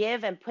when we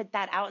give and put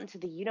that out into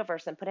the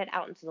universe and put it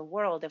out into the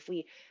world, if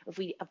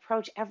we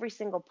approach every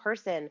single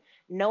person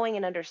knowing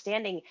and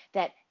understanding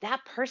that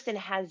that person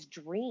has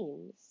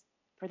dreams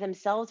for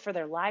themselves, for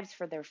their lives,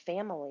 for their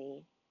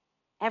family,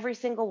 every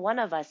single one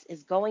of us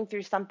is going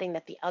through something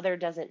that the other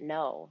doesn't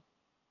know.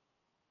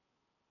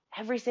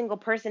 Every single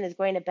person is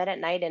going to bed at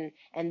night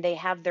and they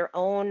have their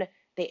own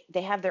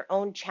they have their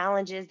own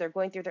challenges. They're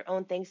going through their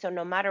own things. So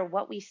no matter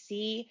what we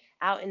see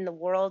out in the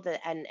world,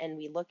 and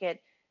we look at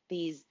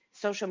these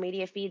social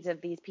media feeds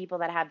of these people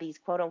that have these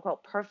quote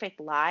unquote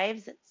perfect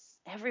lives,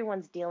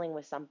 everyone's dealing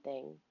with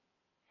something.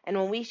 And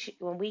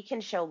when we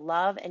can show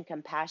love and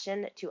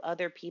compassion to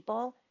other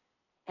people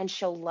and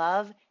show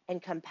love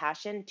and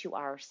compassion to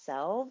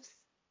ourselves,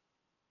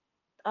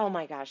 oh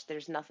my gosh, there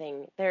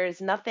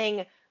is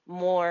nothing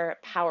more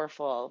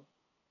powerful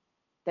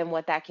than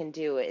what that can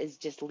do, is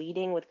just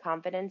leading with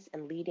confidence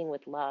and leading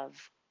with love.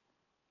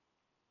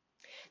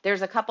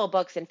 There's a couple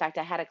books. In fact,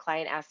 I had a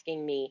client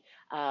asking me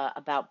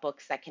about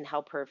books that can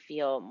help her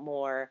feel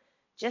more,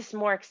 just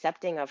more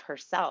accepting of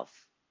herself.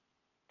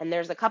 And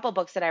there's a couple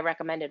books that I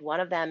recommended. One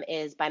of them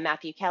is by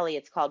Matthew Kelly.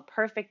 It's called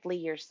Perfectly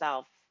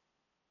Yourself.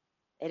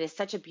 It is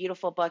such a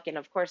beautiful book. And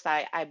of course,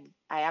 I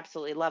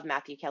absolutely love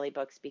Matthew Kelly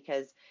books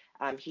because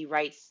he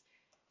writes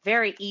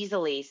very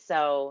easily.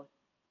 So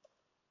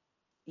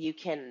you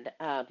can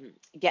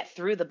get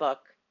through the book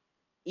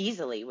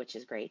easily, which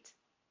is great.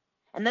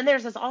 And then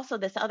there's also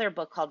this other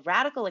book called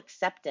Radical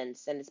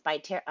Acceptance, and it's by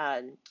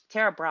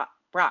Tara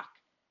Brock,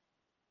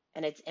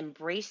 and it's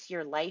Embrace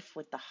Your Life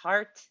with the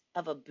Heart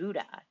of a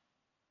Buddha.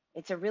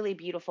 It's a really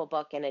beautiful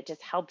book, and it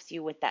just helps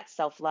you with that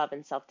self-love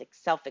and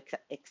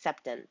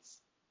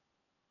self-acceptance.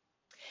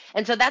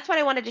 And so that's what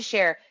I wanted to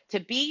share. To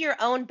be your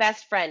own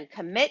best friend,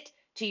 commit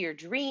to your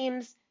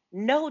dreams,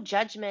 no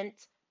judgment,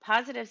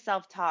 positive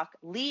self-talk,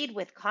 lead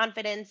with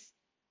confidence,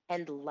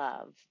 and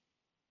love.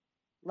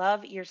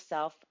 Love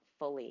yourself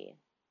fully.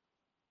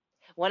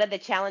 One of the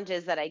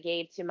challenges that I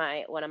gave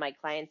to one of my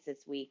clients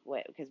this week,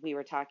 because we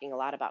were talking a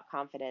lot about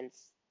confidence,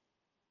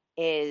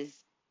 is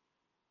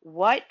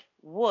what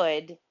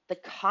would the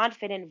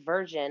confident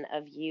version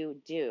of you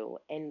do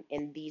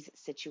in these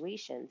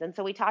situations? And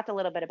so we talked a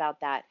little bit about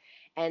that,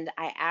 and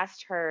I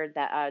asked her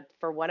that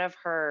for one of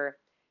her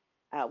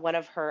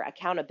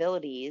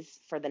accountabilities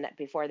for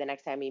before the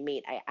next time we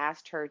meet, I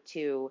asked her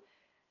to,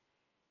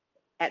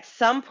 at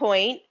some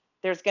point,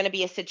 there's going to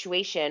be a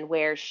situation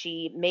where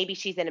maybe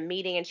she's in a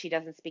meeting and she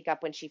doesn't speak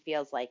up when she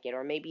feels like it,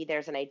 or maybe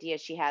there's an idea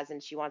she has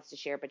and she wants to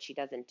share but she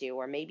doesn't do,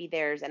 or maybe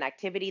there's an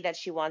activity that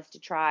she wants to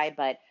try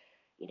but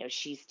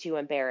she's too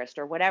embarrassed,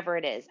 or whatever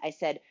it is. I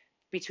said,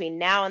 between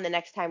now and the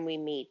next time we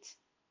meet,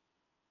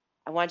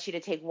 I want you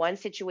to take one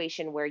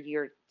situation where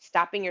you're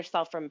stopping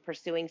yourself from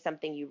pursuing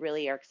something you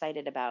really are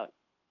excited about,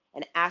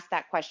 and ask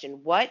that question: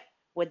 what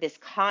would this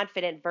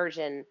confident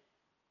version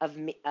of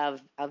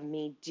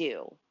me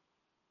do?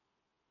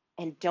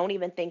 And don't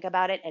even think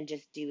about it, and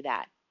just do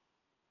that.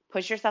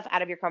 Push yourself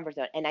out of your comfort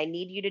zone. And I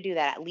need you to do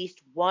that at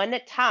least one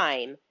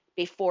time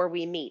before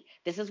we meet.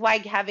 This is why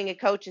having a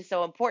coach is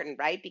so important,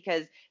 right?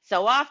 Because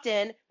so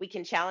often we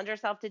can challenge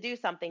ourselves to do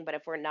something, but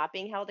if we're not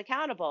being held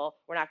accountable,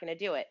 we're not going to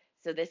do it.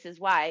 So this is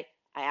why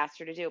I asked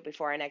her to do it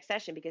before our next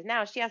session, because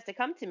now she has to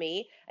come to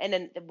me and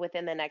then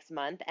within the next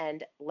month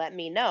and let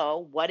me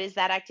know, what is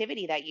that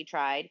activity that you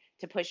tried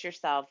to push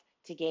yourself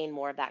to gain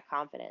more of that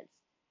confidence.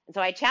 And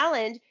so I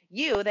challenge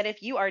you that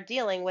if you are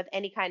dealing with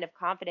any kind of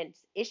confidence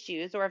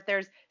issues, or if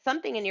there's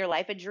something in your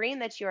life, a dream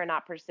that you are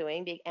not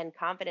pursuing, and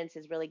confidence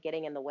is really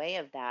getting in the way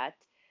of that,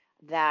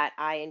 that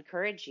I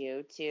encourage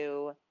you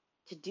to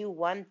do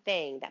one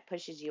thing that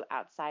pushes you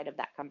outside of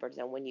that comfort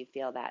zone when you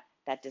feel that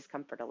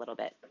discomfort a little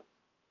bit.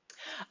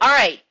 All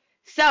right.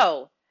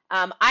 So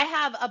I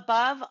have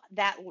above,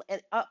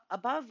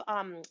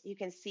 you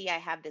can see I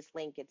have this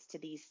link. It's to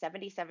these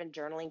 77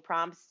 journaling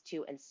prompts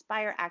to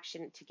inspire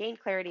action, to gain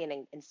clarity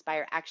and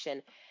inspire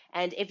action.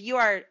 And if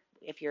you're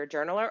a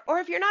journaler, or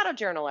if you're not a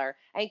journaler,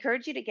 I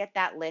encourage you to get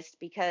that list,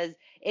 because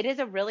it is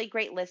a really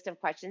great list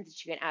of questions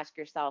that you can ask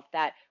yourself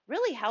that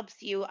really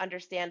helps you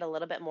understand a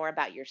little bit more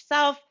about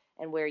yourself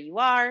and where you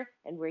are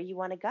and where you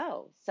want to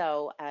go.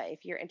 So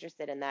if you're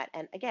interested in that,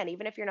 and again,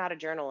 even if you're not a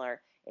journaler,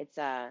 it's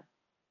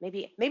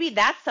maybe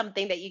that's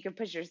something that you can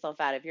push yourself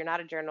out. If you're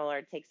not a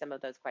journaler, take some of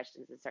those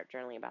questions and start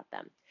journaling about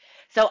them.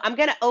 So I'm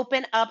going to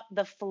open up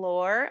the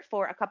floor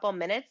for a couple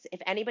minutes.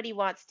 If anybody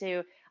wants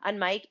to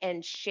unmic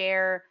and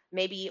share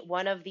maybe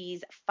one of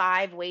these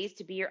 5 ways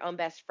to be your own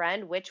best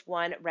friend, which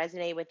one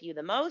resonated with you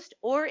the most,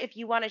 or if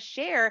you want to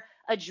share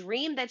a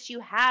dream that you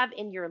have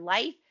in your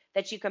life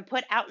that you can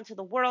put out into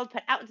the world,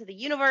 put out into the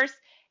universe,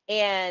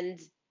 and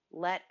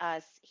let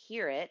us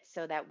hear it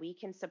so that we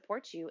can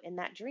support you in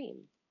that dream.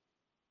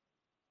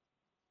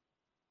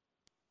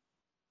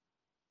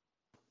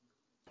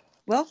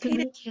 Well,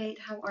 Hey, Kate,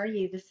 how are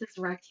you? This is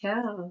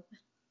Raquel.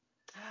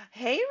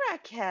 Hey,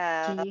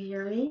 Raquel. Can you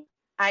hear me?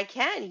 I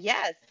can,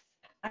 yes.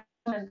 I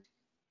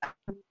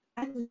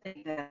just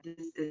think that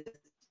this is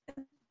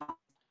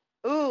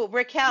Ooh,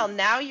 Raquel,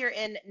 now you're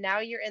in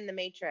the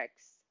matrix.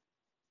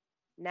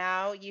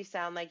 Now you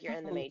sound like you're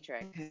in the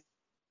matrix. Okay.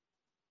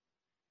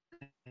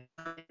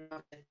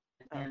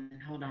 Oh.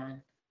 Hold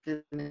on.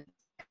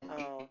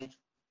 Oh.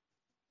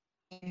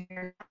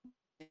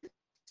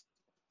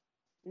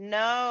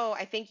 No,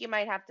 I think you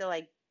might have to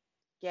like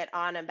get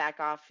on and back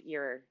off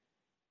your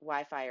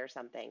Wi-Fi or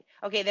something.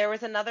 Okay, there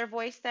was another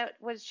voice that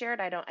was shared.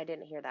 I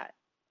didn't hear that.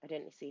 I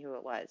didn't see who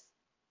it was.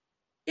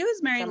 It was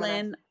Would Mary someone else?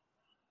 Lynn.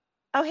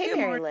 Oh, hey, Good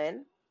Mary morning.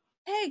 Lynn.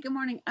 Hey, good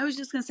morning. I was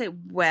just going to say,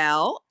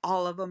 well,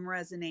 all of them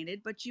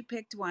resonated, but you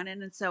picked one.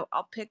 And so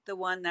I'll pick the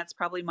one that's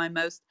probably my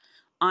most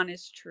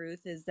honest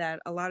truth is that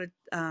a lot of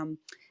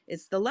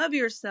it's the love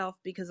yourself,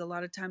 because a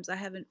lot of times I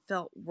haven't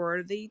felt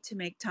worthy to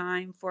make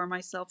time for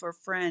myself or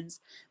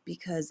friends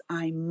because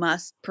I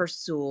must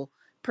pursue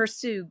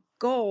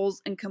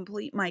goals and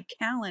complete my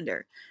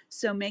calendar.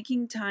 So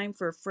making time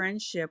for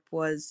friendship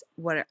was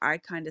what I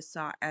kind of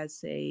saw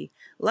as a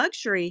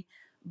luxury,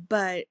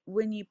 but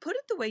when you put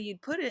it the way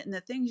you'd put it and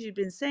the things you've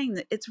been saying,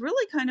 that it's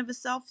really kind of a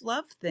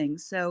self-love thing.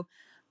 So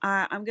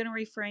I'm going to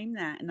reframe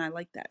that, and I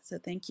like that. So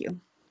thank you.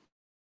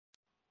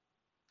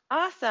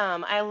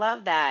 Awesome. I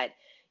love that.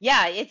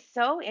 Yeah, it's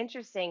so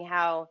interesting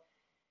how,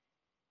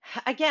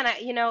 again,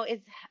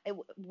 it's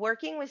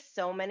working with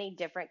so many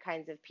different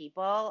kinds of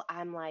people.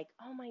 I'm like,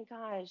 oh my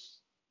gosh,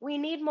 we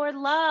need more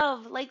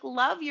love. Like,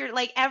 love your,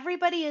 like,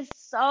 everybody is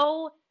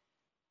so,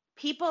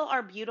 people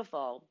are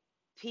beautiful.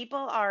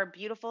 People are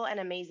beautiful and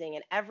amazing.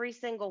 And every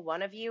single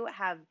one of you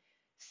have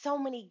so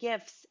many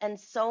gifts and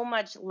so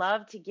much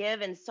love to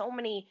give and so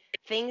many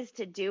things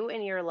to do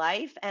in your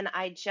life. And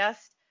I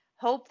just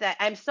hope that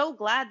I'm so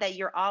glad that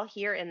you're all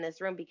here in this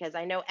room, because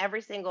I know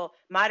every single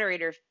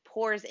moderator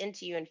pours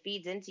into you and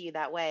feeds into you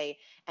that way.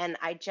 And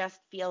I just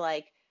feel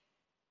like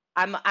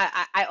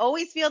I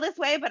always feel this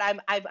way, but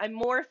I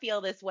more feel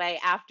this way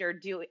after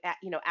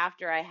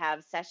after I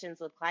have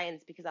sessions with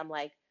clients, because I'm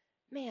like,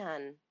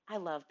 man, I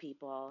love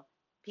people.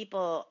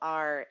 People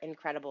are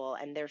incredible,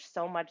 and there's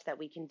so much that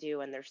we can do,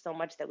 and there's so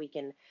much that we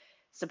can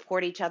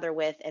support each other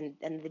with, and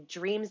the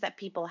dreams that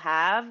people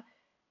have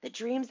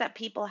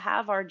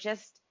are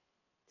just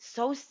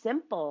so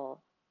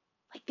simple.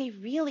 Like, they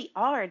really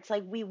are. It's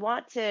like we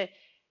want to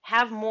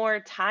have more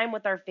time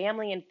with our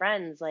family and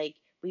friends. Like,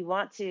 we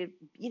want to,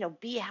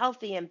 be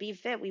healthy and be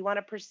fit. We want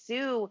to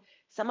pursue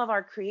some of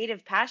our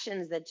creative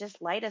passions that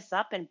just light us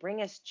up and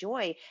bring us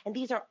joy. And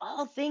these are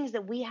all things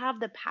that we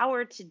have the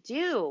power to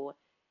do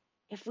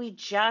if we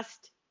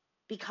just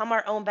become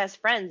our own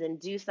best friends and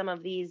do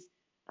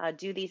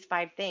these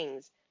 5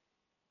 things.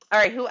 All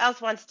right, who else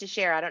wants to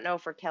share? I don't know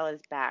if Raquel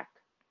is back.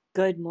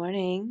 Good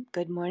morning.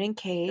 Good morning, Good,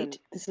 Kate.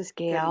 This is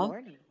good Gail.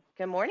 morning.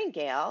 Good morning,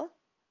 Gail.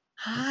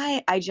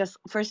 Hi.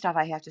 First off,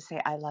 I have to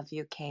say I love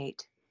you,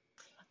 Kate.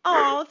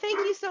 Oh, thank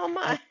you so I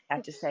much.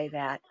 have to say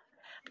that.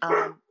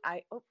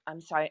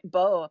 I'm sorry.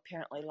 Bo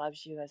apparently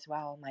loves you as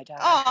well, my dog.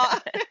 Oh,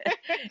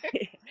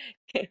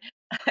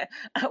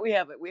 We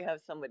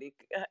have somebody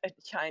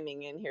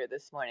chiming in here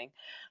this morning.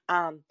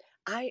 Um,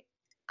 I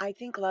I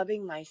think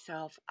loving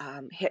myself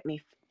hit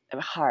me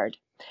hard,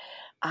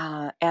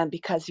 and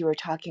because you were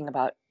talking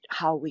about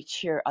how we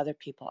cheer other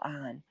people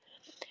on.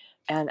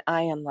 And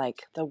I am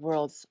like the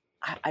world's.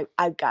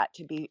 I've got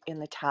to be in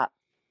the top,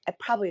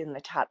 probably in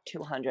the top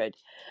 200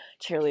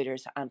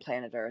 cheerleaders on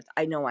planet Earth.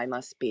 I know I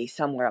must be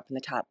somewhere up in the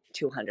top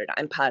 200.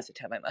 I'm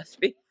positive I must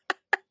be.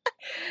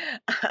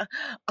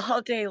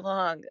 All day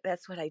long,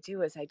 that's what I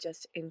do. Is I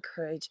just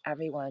encourage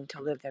everyone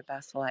to live their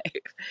best life.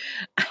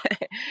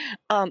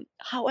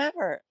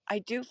 However, I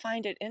do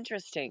find it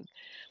interesting.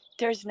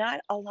 There's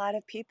not a lot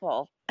of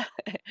people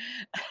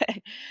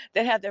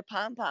that have their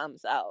pom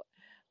poms out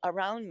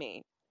around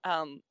me.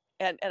 Um,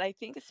 and I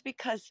think it's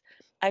because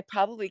I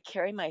probably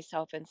carry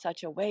myself in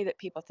such a way that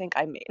people think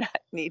I may not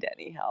need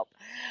any help.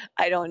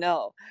 I don't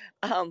know.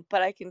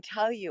 But I can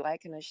tell you, I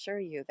can assure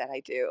you that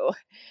I do.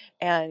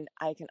 And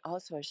I can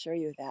also assure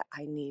you that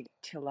I need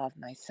to love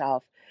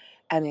myself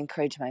and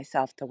encourage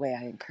myself the way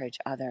I encourage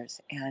others.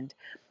 And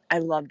I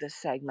love this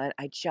segment.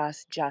 I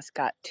just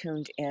got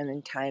tuned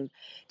in time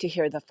to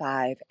hear the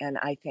 5, and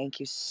I thank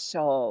you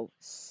so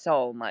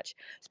much.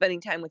 Spending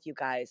time with you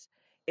guys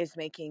is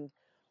making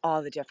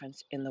all the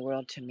difference in the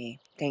world to me.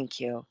 Thank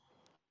you.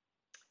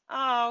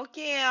 oh,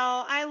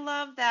 Gail, I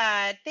love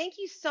that. Thank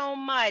you so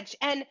much.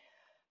 And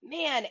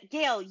man,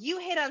 Gail, you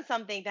hit on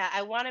something that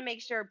I want to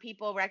make sure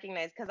people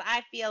recognize, because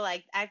I feel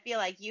like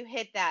you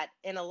hit that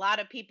in a lot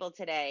of people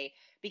today,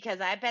 because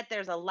I bet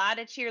there's a lot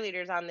of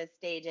cheerleaders on this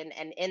stage and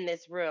in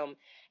this room.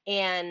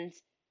 And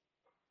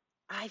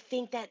I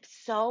think that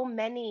so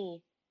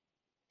many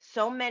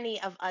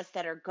of us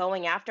that are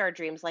going after our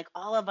dreams, like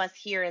all of us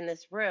here in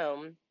this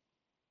room,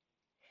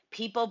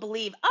 people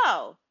believe,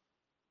 oh,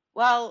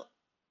 well,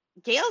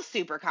 Gail's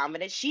super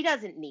confident. She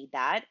doesn't need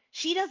that.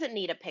 She doesn't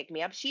need a pick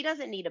me up. She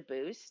doesn't need a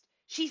boost.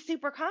 She's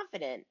super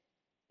confident.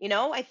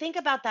 I think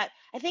about that.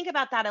 I think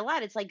about that a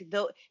lot. It's like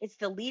it's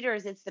the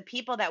leaders, it's the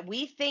people that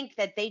we think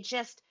that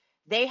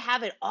they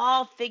have it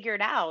all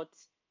figured out,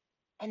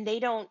 and they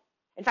don't.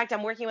 In fact,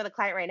 I'm working with a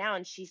client right now,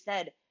 and she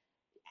said,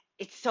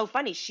 it's so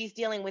funny. She's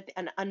dealing with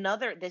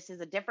another, this is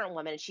a different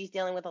woman, and she's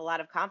dealing with a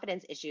lot of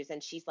confidence issues.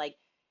 And she's like,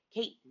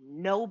 Kate,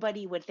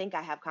 nobody would think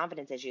I have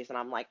confidence issues. And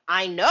I'm like,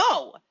 I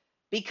know,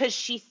 because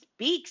she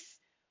speaks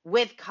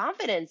with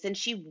confidence, and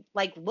she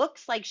like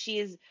looks like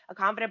she's a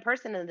confident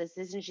person in the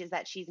decisions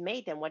that she's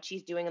made and what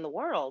she's doing in the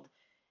world.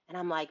 And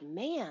I'm like,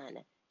 man,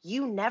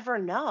 you never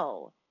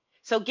know.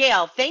 So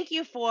Gail, thank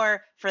you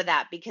for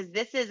that, because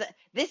this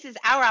is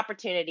our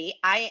opportunity.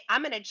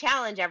 I'm going to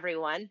challenge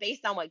everyone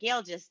based on what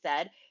Gail just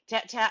said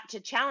to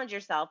challenge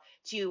yourself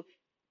to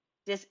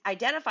just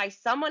identify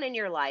someone in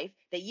your life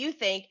that you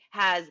think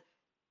has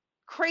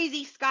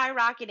crazy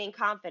skyrocketing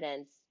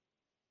confidence,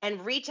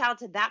 and reach out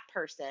to that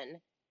person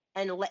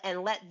and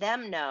let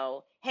them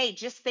know, hey,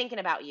 just thinking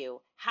about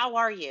you. How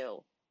are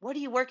you? What are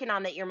you working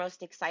on that you're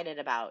most excited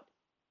about?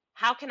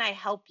 How can I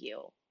help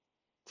you?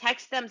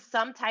 Text them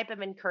some type of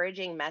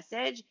encouraging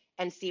message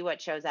and see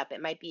what shows up.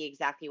 It might be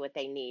exactly what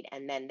they need,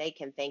 and then they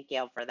can thank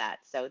Gail for that.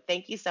 So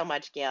thank you so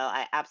much, Gail.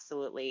 I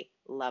absolutely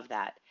love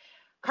that.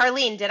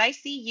 Carlene, did I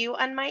see you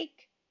on mic?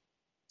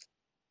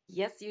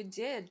 Yes, you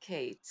did,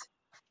 Kate.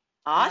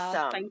 Thank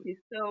Awesome. you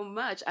so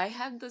much. I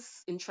have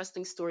this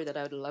interesting story that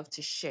I would love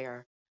to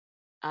share.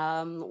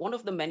 One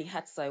of the many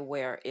hats I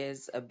wear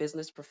is a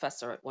business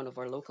professor at one of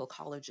our local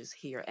colleges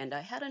here, and I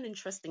had an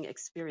interesting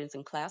experience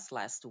in class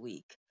last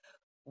week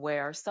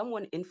where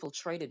someone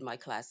infiltrated my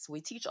class.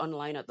 We teach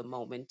online at the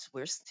moment.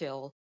 We're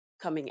still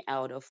coming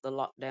out of the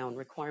lockdown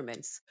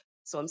requirements.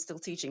 So I'm still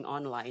teaching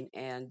online,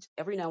 and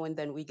every now and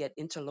then we get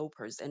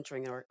interlopers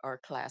entering our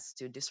class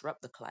to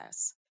disrupt the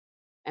class.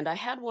 And I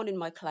had one in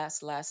my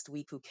class last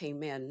week who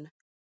came in,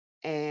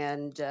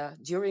 and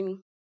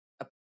during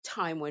a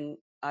time when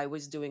I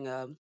was doing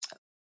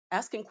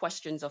asking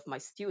questions of my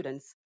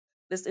students,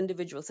 this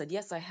individual said,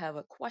 "Yes, I have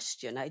a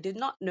question." I did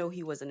not know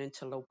he was an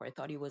interloper. I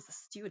thought he was a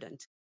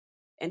student.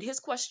 And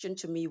his question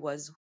to me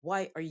was,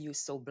 "Why are you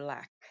so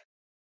black?"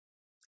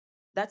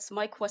 That's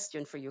my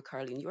question for you,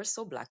 Carlene. You're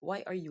so black.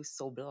 Why are you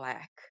so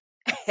black?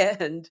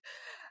 And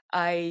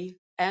I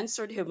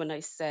answered him and I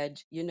said,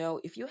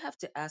 if you have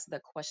to ask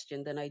that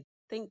question, then I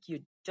think you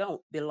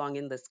don't belong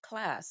in this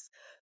class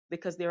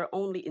because there are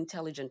only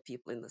intelligent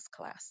people in this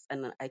class.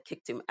 And then I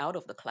kicked him out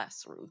of the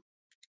classroom.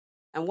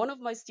 And one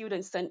of my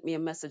students sent me a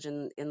message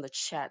in the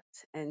chat,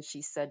 and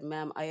she said,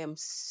 "Ma'am, I am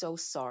so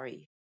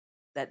sorry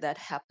that that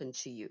happened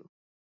to you."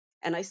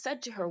 And I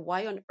said to her,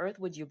 "Why on earth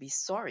would you be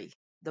sorry?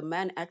 The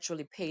man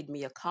actually paid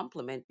me a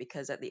compliment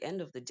because at the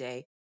end of the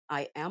day,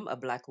 I am a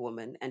black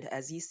woman. And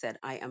as he said,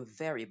 I am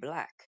very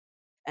black.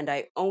 And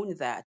I own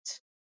that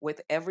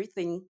with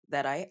everything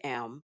that I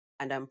am.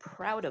 And I'm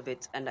proud of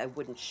it. And I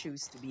wouldn't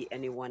choose to be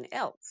anyone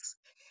else."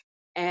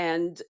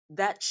 And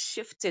that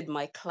shifted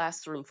my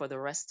classroom for the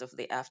rest of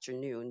the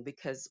afternoon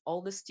because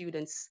all the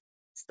students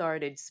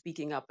started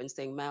speaking up and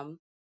saying, "Ma'am,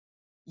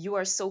 you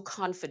are so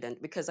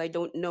confident because I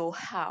don't know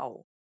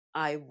how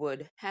I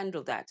would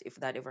handle that if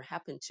that ever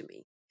happened to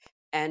me.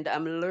 And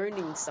I'm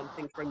learning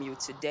something from you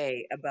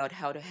today about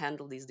how to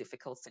handle these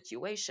difficult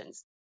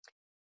situations."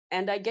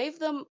 And I gave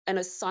them an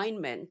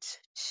assignment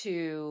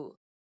to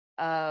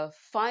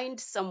find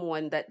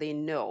someone that they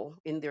know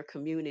in their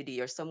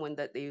community or someone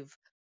that they've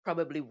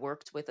probably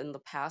worked with in the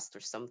past or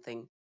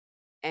something,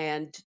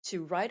 and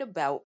to write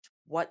about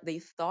what they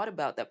thought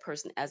about that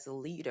person as a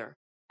leader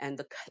and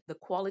the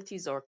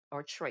qualities or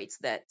traits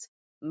that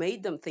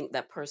made them think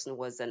that person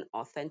was an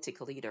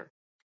authentic leader.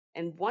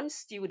 And one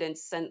student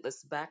sent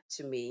this back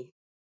to me,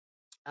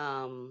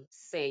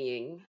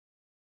 saying,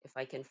 if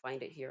I can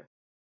find it here,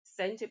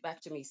 sent it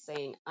back to me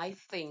saying, "I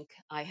think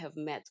I have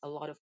met a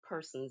lot of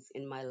persons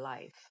in my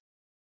life,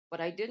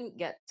 but I didn't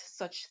get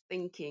such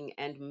thinking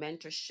and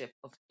mentorship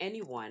of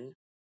anyone,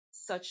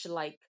 such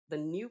like the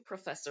new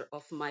professor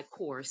of my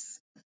course,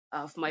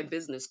 of my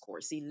business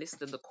course." He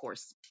listed the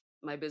course,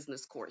 my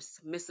business course,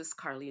 Mrs.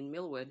 Carlene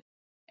Millwood,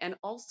 and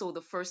also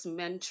the first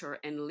mentor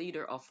and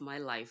leader of my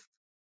life.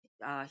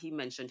 He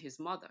mentioned his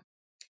mother.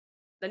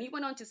 Then he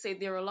went on to say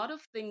there are a lot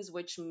of things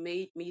which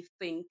made me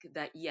think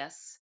that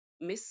yes,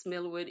 Miss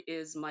Millwood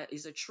is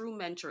a true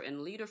mentor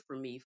and leader for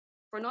me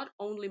for not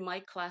only my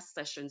class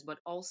sessions but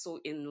also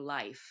in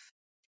life.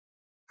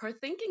 Her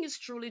thinking is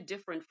truly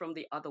different from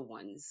the other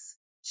ones.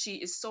 She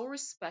is so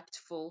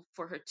respectful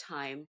for her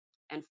time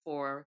and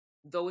for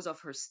those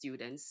of her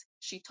students.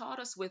 She taught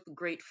us with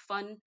great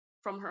fun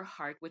from her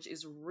heart, which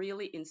is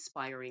really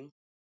inspiring.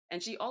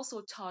 And she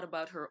also taught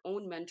about her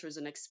own mentors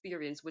and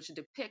experience, which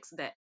depicts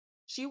that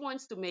she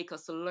wants to make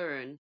us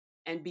learn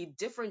and be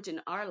different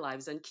in our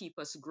lives and keep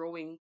us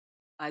growing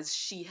as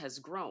she has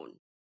grown.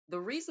 The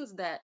reasons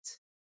that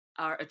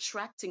are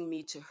attracting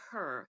me to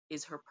her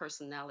is her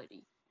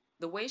personality,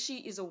 the way she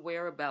is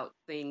aware about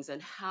things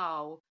and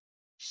how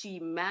she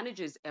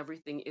manages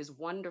everything is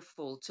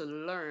wonderful to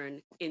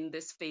learn in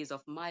this phase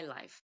of my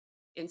life.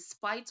 In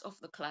spite of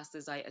the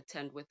classes I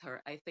attend with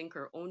her, I think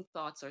her own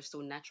thoughts are so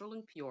natural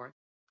and pure.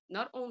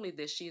 Not only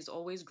this, she is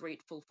always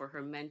grateful for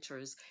her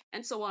mentors,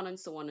 and so on and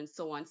so on and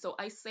so on. So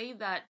I say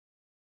that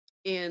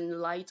in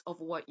light of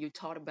what you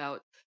taught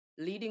about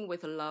leading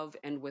with love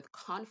and with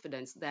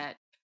confidence, that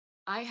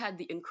I had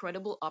the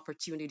incredible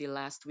opportunity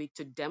last week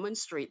to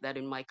demonstrate that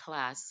in my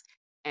class,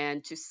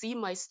 and to see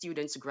my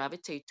students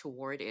gravitate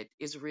toward it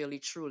is really,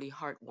 truly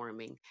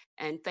heartwarming.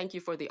 And thank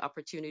you for the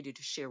opportunity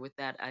to share with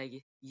that.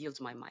 I yield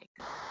my mic.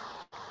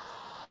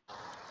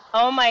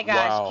 Oh my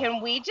gosh, Wow.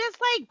 can we just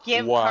like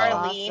give Wow.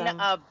 Carlene Awesome.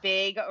 a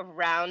big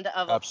round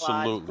of applause,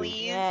 Absolutely.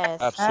 please?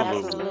 Yes, Absolutely.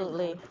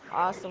 absolutely.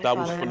 Awesome, That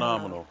was Carlene.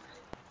 phenomenal.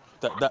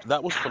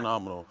 That was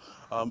phenomenal.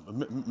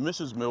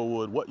 Mrs.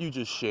 Millwood, what you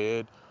just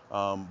shared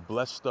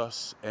blessed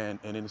us, and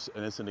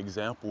it's an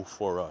example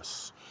for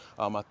us.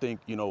 I think,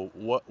 you know,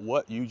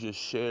 what you just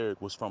shared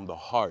was from the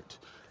heart,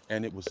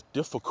 and it was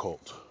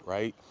difficult,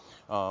 right?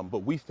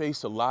 But we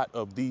face a lot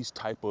of these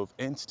type of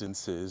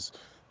instances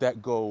that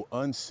go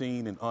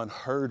unseen and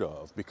unheard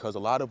of, because a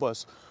lot of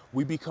us,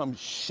 we become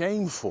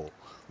shameful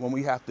when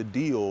we have to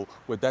deal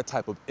with that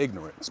type of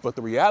ignorance. But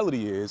the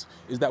reality is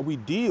that we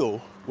deal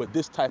with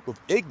this type of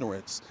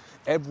ignorance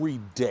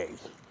every day.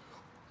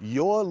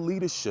 Your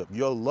leadership,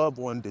 your love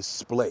on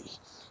display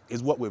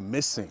is what we're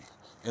missing.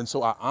 And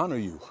so I honor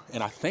you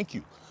and I thank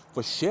you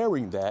for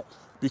sharing that,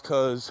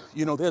 because,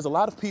 you know, there's a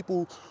lot of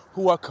people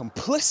who are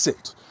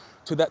complicit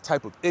to that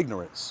type of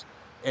ignorance.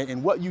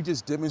 And what you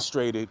just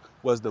demonstrated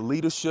was the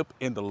leadership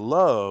and the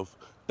love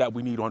that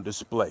we need on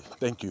display.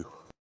 Thank you.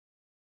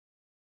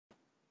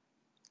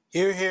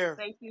 Here, here.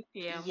 Thank you,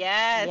 Tim.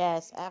 Yes.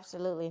 Yes,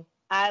 absolutely.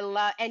 I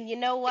love, and you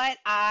know what?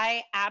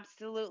 I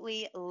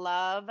absolutely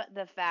love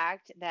the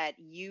fact that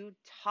you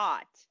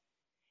taught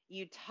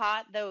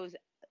those,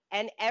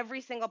 and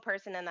every single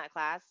person in that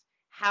class,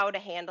 how to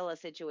handle a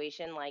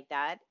situation like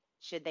that,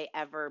 should they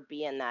ever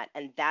be in that.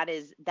 And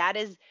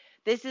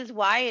this is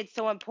why it's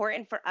so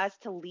important for us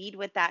to lead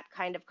with that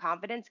kind of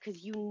confidence,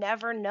 because you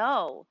never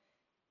know.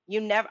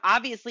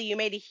 Obviously you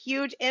made a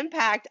huge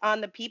impact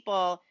on the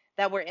people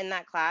that were in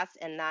that class,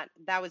 and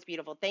that was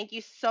beautiful. Thank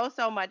you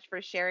so much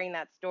for sharing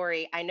that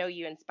story. I know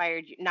you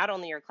inspired not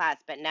only your class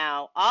but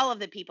now all of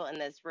the people in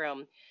this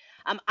room.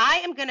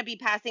 I am going to be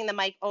passing the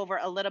mic over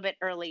a little bit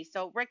early,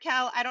 so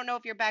Raquel, I don't know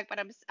if you're back, but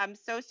I'm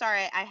so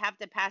sorry I have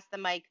to pass the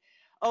mic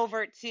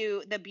over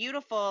to the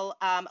beautiful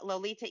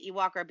Lolita E.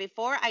 Walker.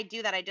 Before I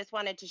do that, I just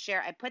wanted to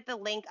share, I put the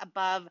link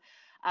above.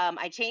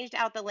 I changed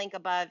out the link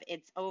above.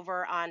 It's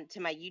over on to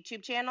my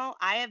YouTube channel.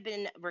 I have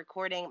been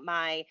recording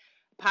my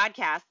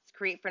podcasts,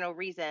 Create for No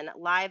Reason,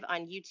 live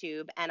on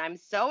YouTube, and I'm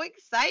so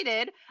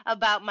excited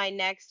about my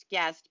next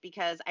guest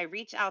because I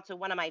reached out to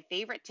one of my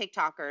favorite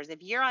TikTokers.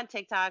 If you're on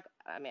TikTok,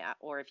 I mean,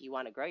 or if you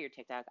want to grow your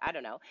TikTok, I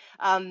don't know.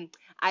 I'm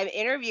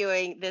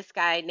interviewing this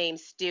guy named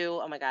Stu.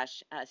 Oh my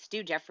gosh,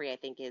 Stu Jeffrey, I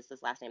think is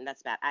his last name.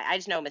 That's bad. I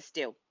just know him as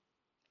Stu.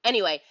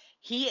 Anyway,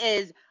 he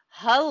is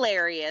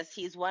hilarious.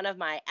 He's one of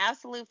my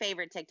absolute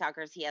favorite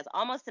TikTokers. He has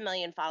almost 1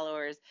 million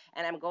followers,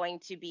 and I'm going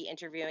to be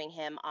interviewing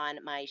him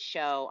on my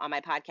show, on my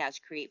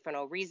podcast, Create for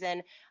No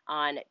Reason,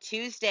 on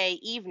Tuesday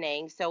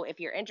evening. So if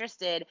you're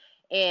interested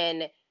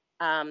in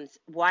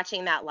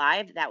watching that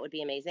live, that would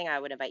be amazing. I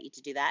would invite you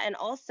to do that. And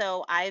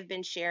also, I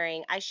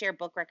share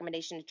book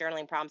recommendations,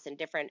 journaling prompts, and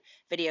different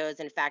videos.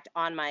 In fact,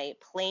 on my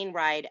plane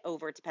ride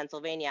over to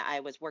Pennsylvania,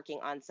 I was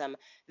working on some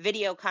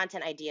video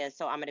content ideas.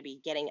 So I'm going to be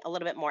getting a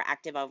little bit more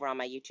active over on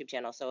my YouTube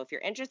channel. So if you're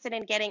interested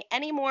in getting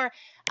any more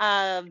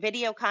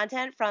video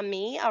content from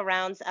me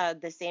around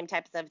the same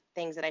types of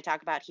things that I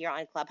talk about here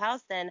on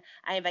Clubhouse, then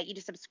I invite you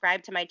to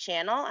subscribe to my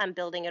channel. I'm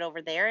building it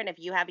over there. And if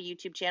you have a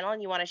YouTube channel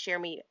and you want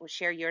to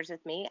share yours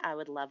with me, I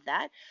would love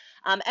that.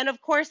 And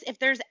of course, if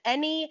there's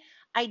any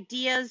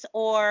ideas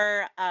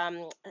or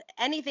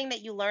anything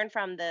that you learned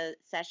from the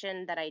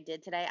session that I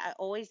did today, I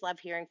always love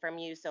hearing from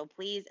you. So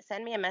please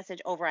send me a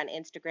message over on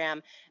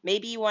Instagram.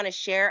 Maybe you want to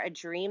share a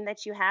dream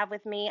that you have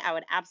with me. I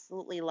would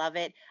absolutely love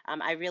it.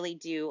 I really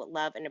do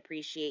love and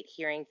appreciate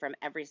hearing from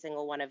every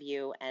single one of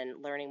you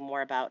and learning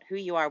more about who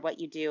you are, what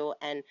you do,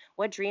 and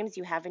what dreams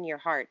you have in your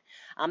heart.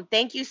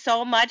 Thank you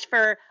so much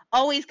for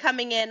always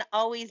coming in,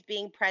 always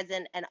being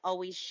present, and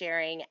always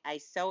sharing. I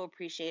so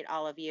appreciate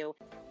all of you.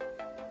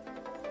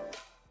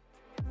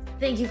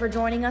 Thank you for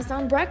joining us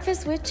on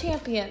Breakfast with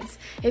Champions.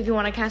 If you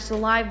want to catch the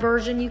live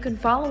version, you can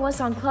follow us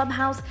on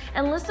Clubhouse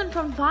and listen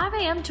from 5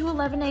 a.m. to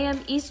 11 a.m.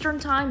 Eastern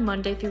Time,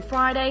 Monday through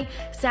Friday,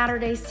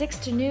 Saturdays 6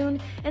 to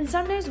noon, and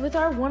Sundays with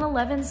our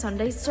 111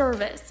 Sunday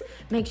service.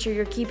 Make sure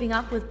you're keeping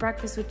up with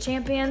Breakfast with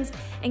Champions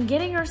and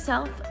getting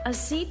yourself a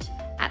seat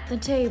at the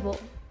table.